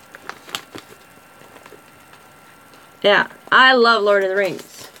 Yeah, I love Lord of the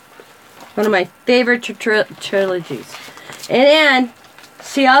Rings. One of my favorite trilogies. And then,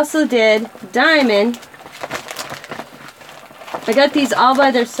 she also did Diamond. I got these all by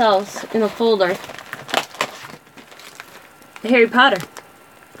themselves in a folder. Harry Potter.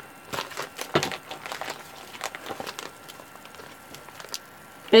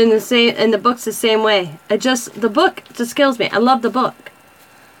 And the book's the same way. The book just kills me. I love the book.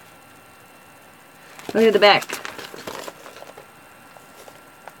 Look at the back.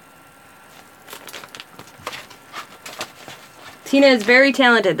 Tina is very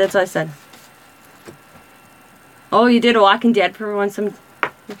talented. That's what I said. Oh, you did a Walking Dead for once. That's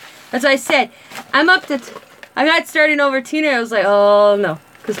what I said. I'm not starting over Tina. I was like, oh no.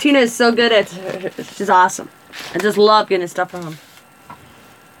 Because Tina is so good at it. She's awesome. I just love getting stuff from him.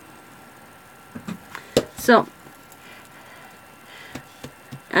 So,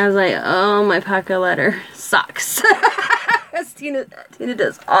 I was like, oh, my pocket letter sucks. Tina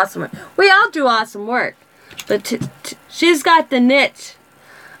does awesome work. We all do awesome work. But she's got the niche.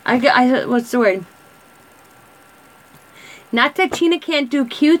 What's the word? Not that Tina can't do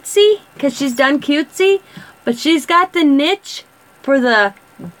cutesy, because she's done cutesy, but she's got the niche for the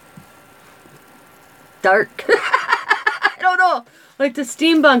dark. I don't know. Like the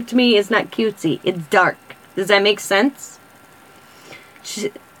steampunk to me is not cutesy. It's dark. Does that make sense?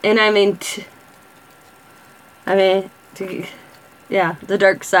 Yeah, the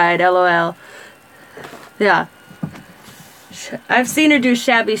dark side, LOL. Yeah. I've seen her do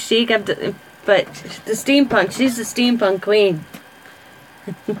shabby chic, but the steampunk, she's the steampunk queen.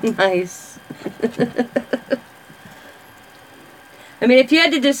 Nice. I mean, if you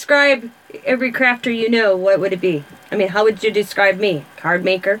had to describe every crafter you know, what would it be? I mean, how would you describe me? Card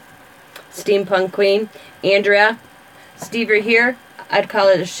maker, steampunk queen, Andrea, Steve are here. I'd call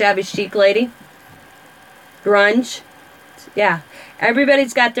it a shabby chic lady. Grunge. Yeah.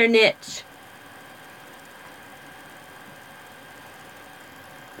 Everybody's got their niche.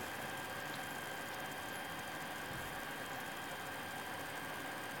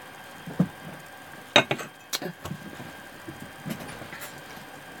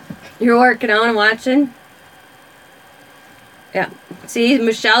 You're working on and watching? Yeah. See,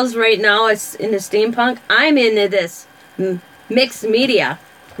 Michelle's right now is into steampunk. I'm into this mixed media.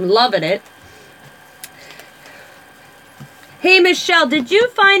 I'm loving it. Hey, Michelle, did you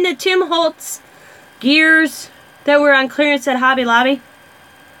find the Tim Holtz gears that were on clearance at Hobby Lobby?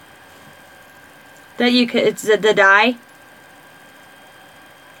 That you could, it's the dye.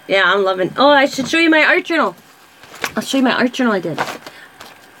 Yeah, I'm loving. Oh, I should show you my art journal. I'll show you my art journal I did.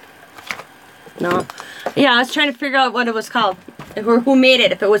 No. Yeah, I was trying to figure out what it was called. Or who made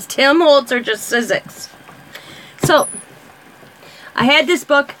it. If it was Tim Holtz or just Sizzix. So, I had this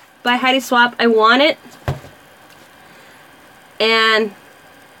book by Heidi Swapp. I want it. And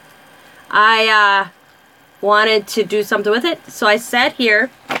I wanted to do something with it. So I sat here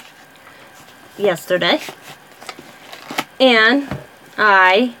yesterday. And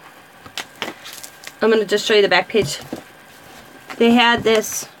I'm going to just show you the back page. They had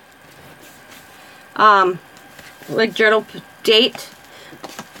this like journal date.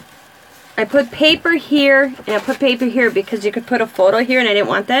 I put paper here and I put paper here because you could put a photo here and I didn't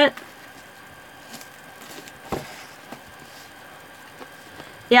want that.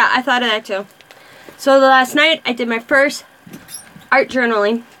 Yeah, I thought of that too. So last night I did my first art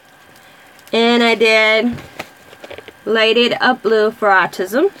journaling and I did Lighted Up Blue for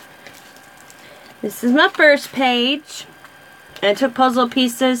Autism. This is my first page. And I took puzzle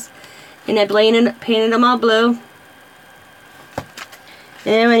pieces and I painted them all blue.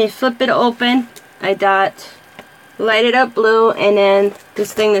 And when you flip it open, I got Lighted Up Blue and then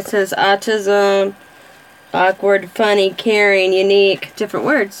this thing that says autism, awkward, funny, caring, unique, different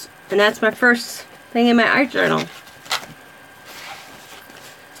words. And that's my first thing in my art journal.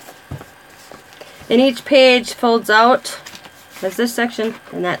 And each page folds out. There's this section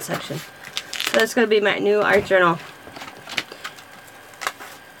and that section. So that's going to be my new art journal.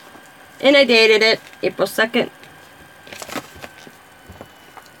 And I dated it April 2nd.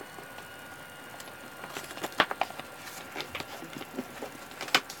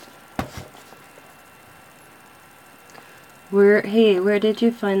 Where did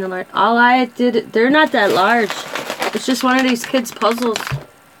you find the large? All I did, they're not that large. It's just one of these kids' puzzles.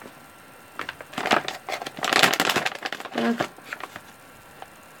 Yeah.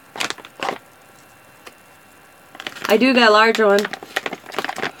 I do got a larger one.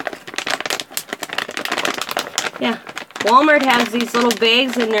 Yeah. Walmart has these little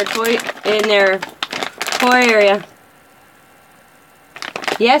bags in their toy area.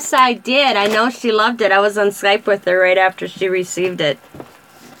 Yes, I did. I know she loved it. I was on Skype with her right after she received it.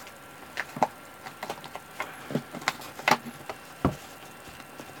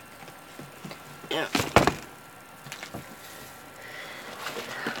 Yeah.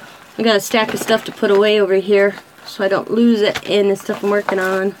 I got a stack of stuff to put away over here so I don't lose it in the stuff I'm working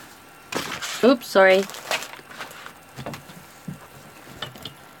on. Oops, sorry.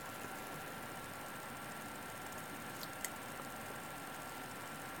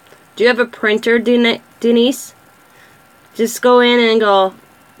 Do you have a printer, Denise? Just go in and go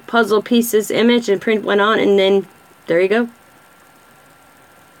puzzle pieces image and print one on, and then there you go.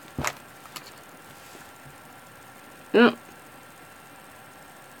 Yep.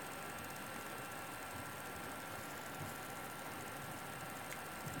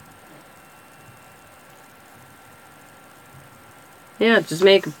 Yeah, just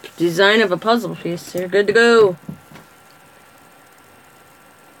make a design of a puzzle piece. You're good to go.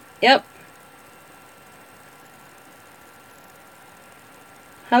 Yep.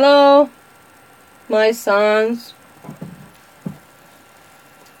 Hello, my sons.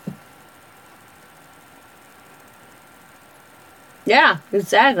 Yeah,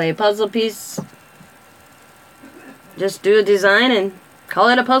 exactly. A puzzle piece. Just do a design and call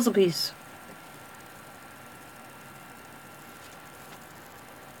it a puzzle piece.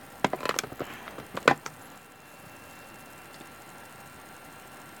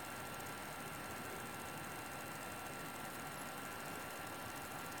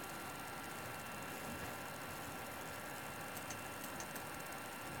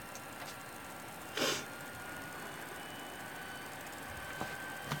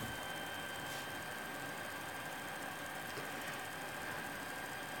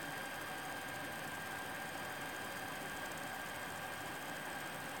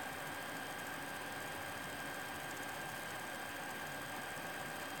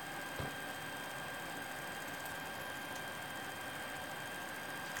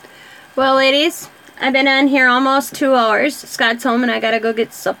 Well, ladies, I've been on here almost 2 hours. Scott's home and I gotta go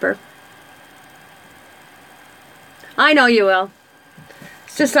get supper. I know you will.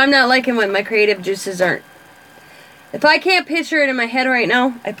 It's just I'm not liking what my creative juices aren't. If I can't picture it in my head right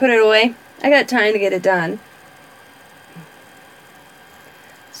now, I put it away. I got time to get it done.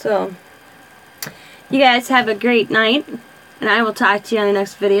 So, you guys have a great night, and I will talk to you on the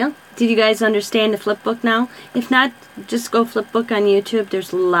next video. Did you guys understand the flipbook now? If not, just go flipbook on YouTube.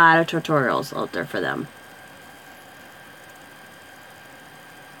 There's a lot of tutorials out there for them.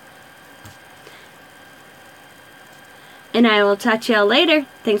 And I will talk to y'all later.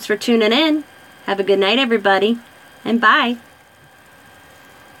 Thanks for tuning in. Have a good night, everybody. And bye.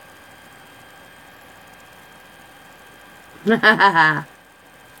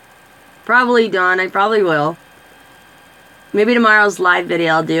 Probably done. I probably will. Maybe tomorrow's live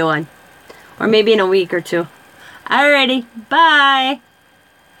video I'll do one. Or maybe in a week or two. Alrighty. Bye.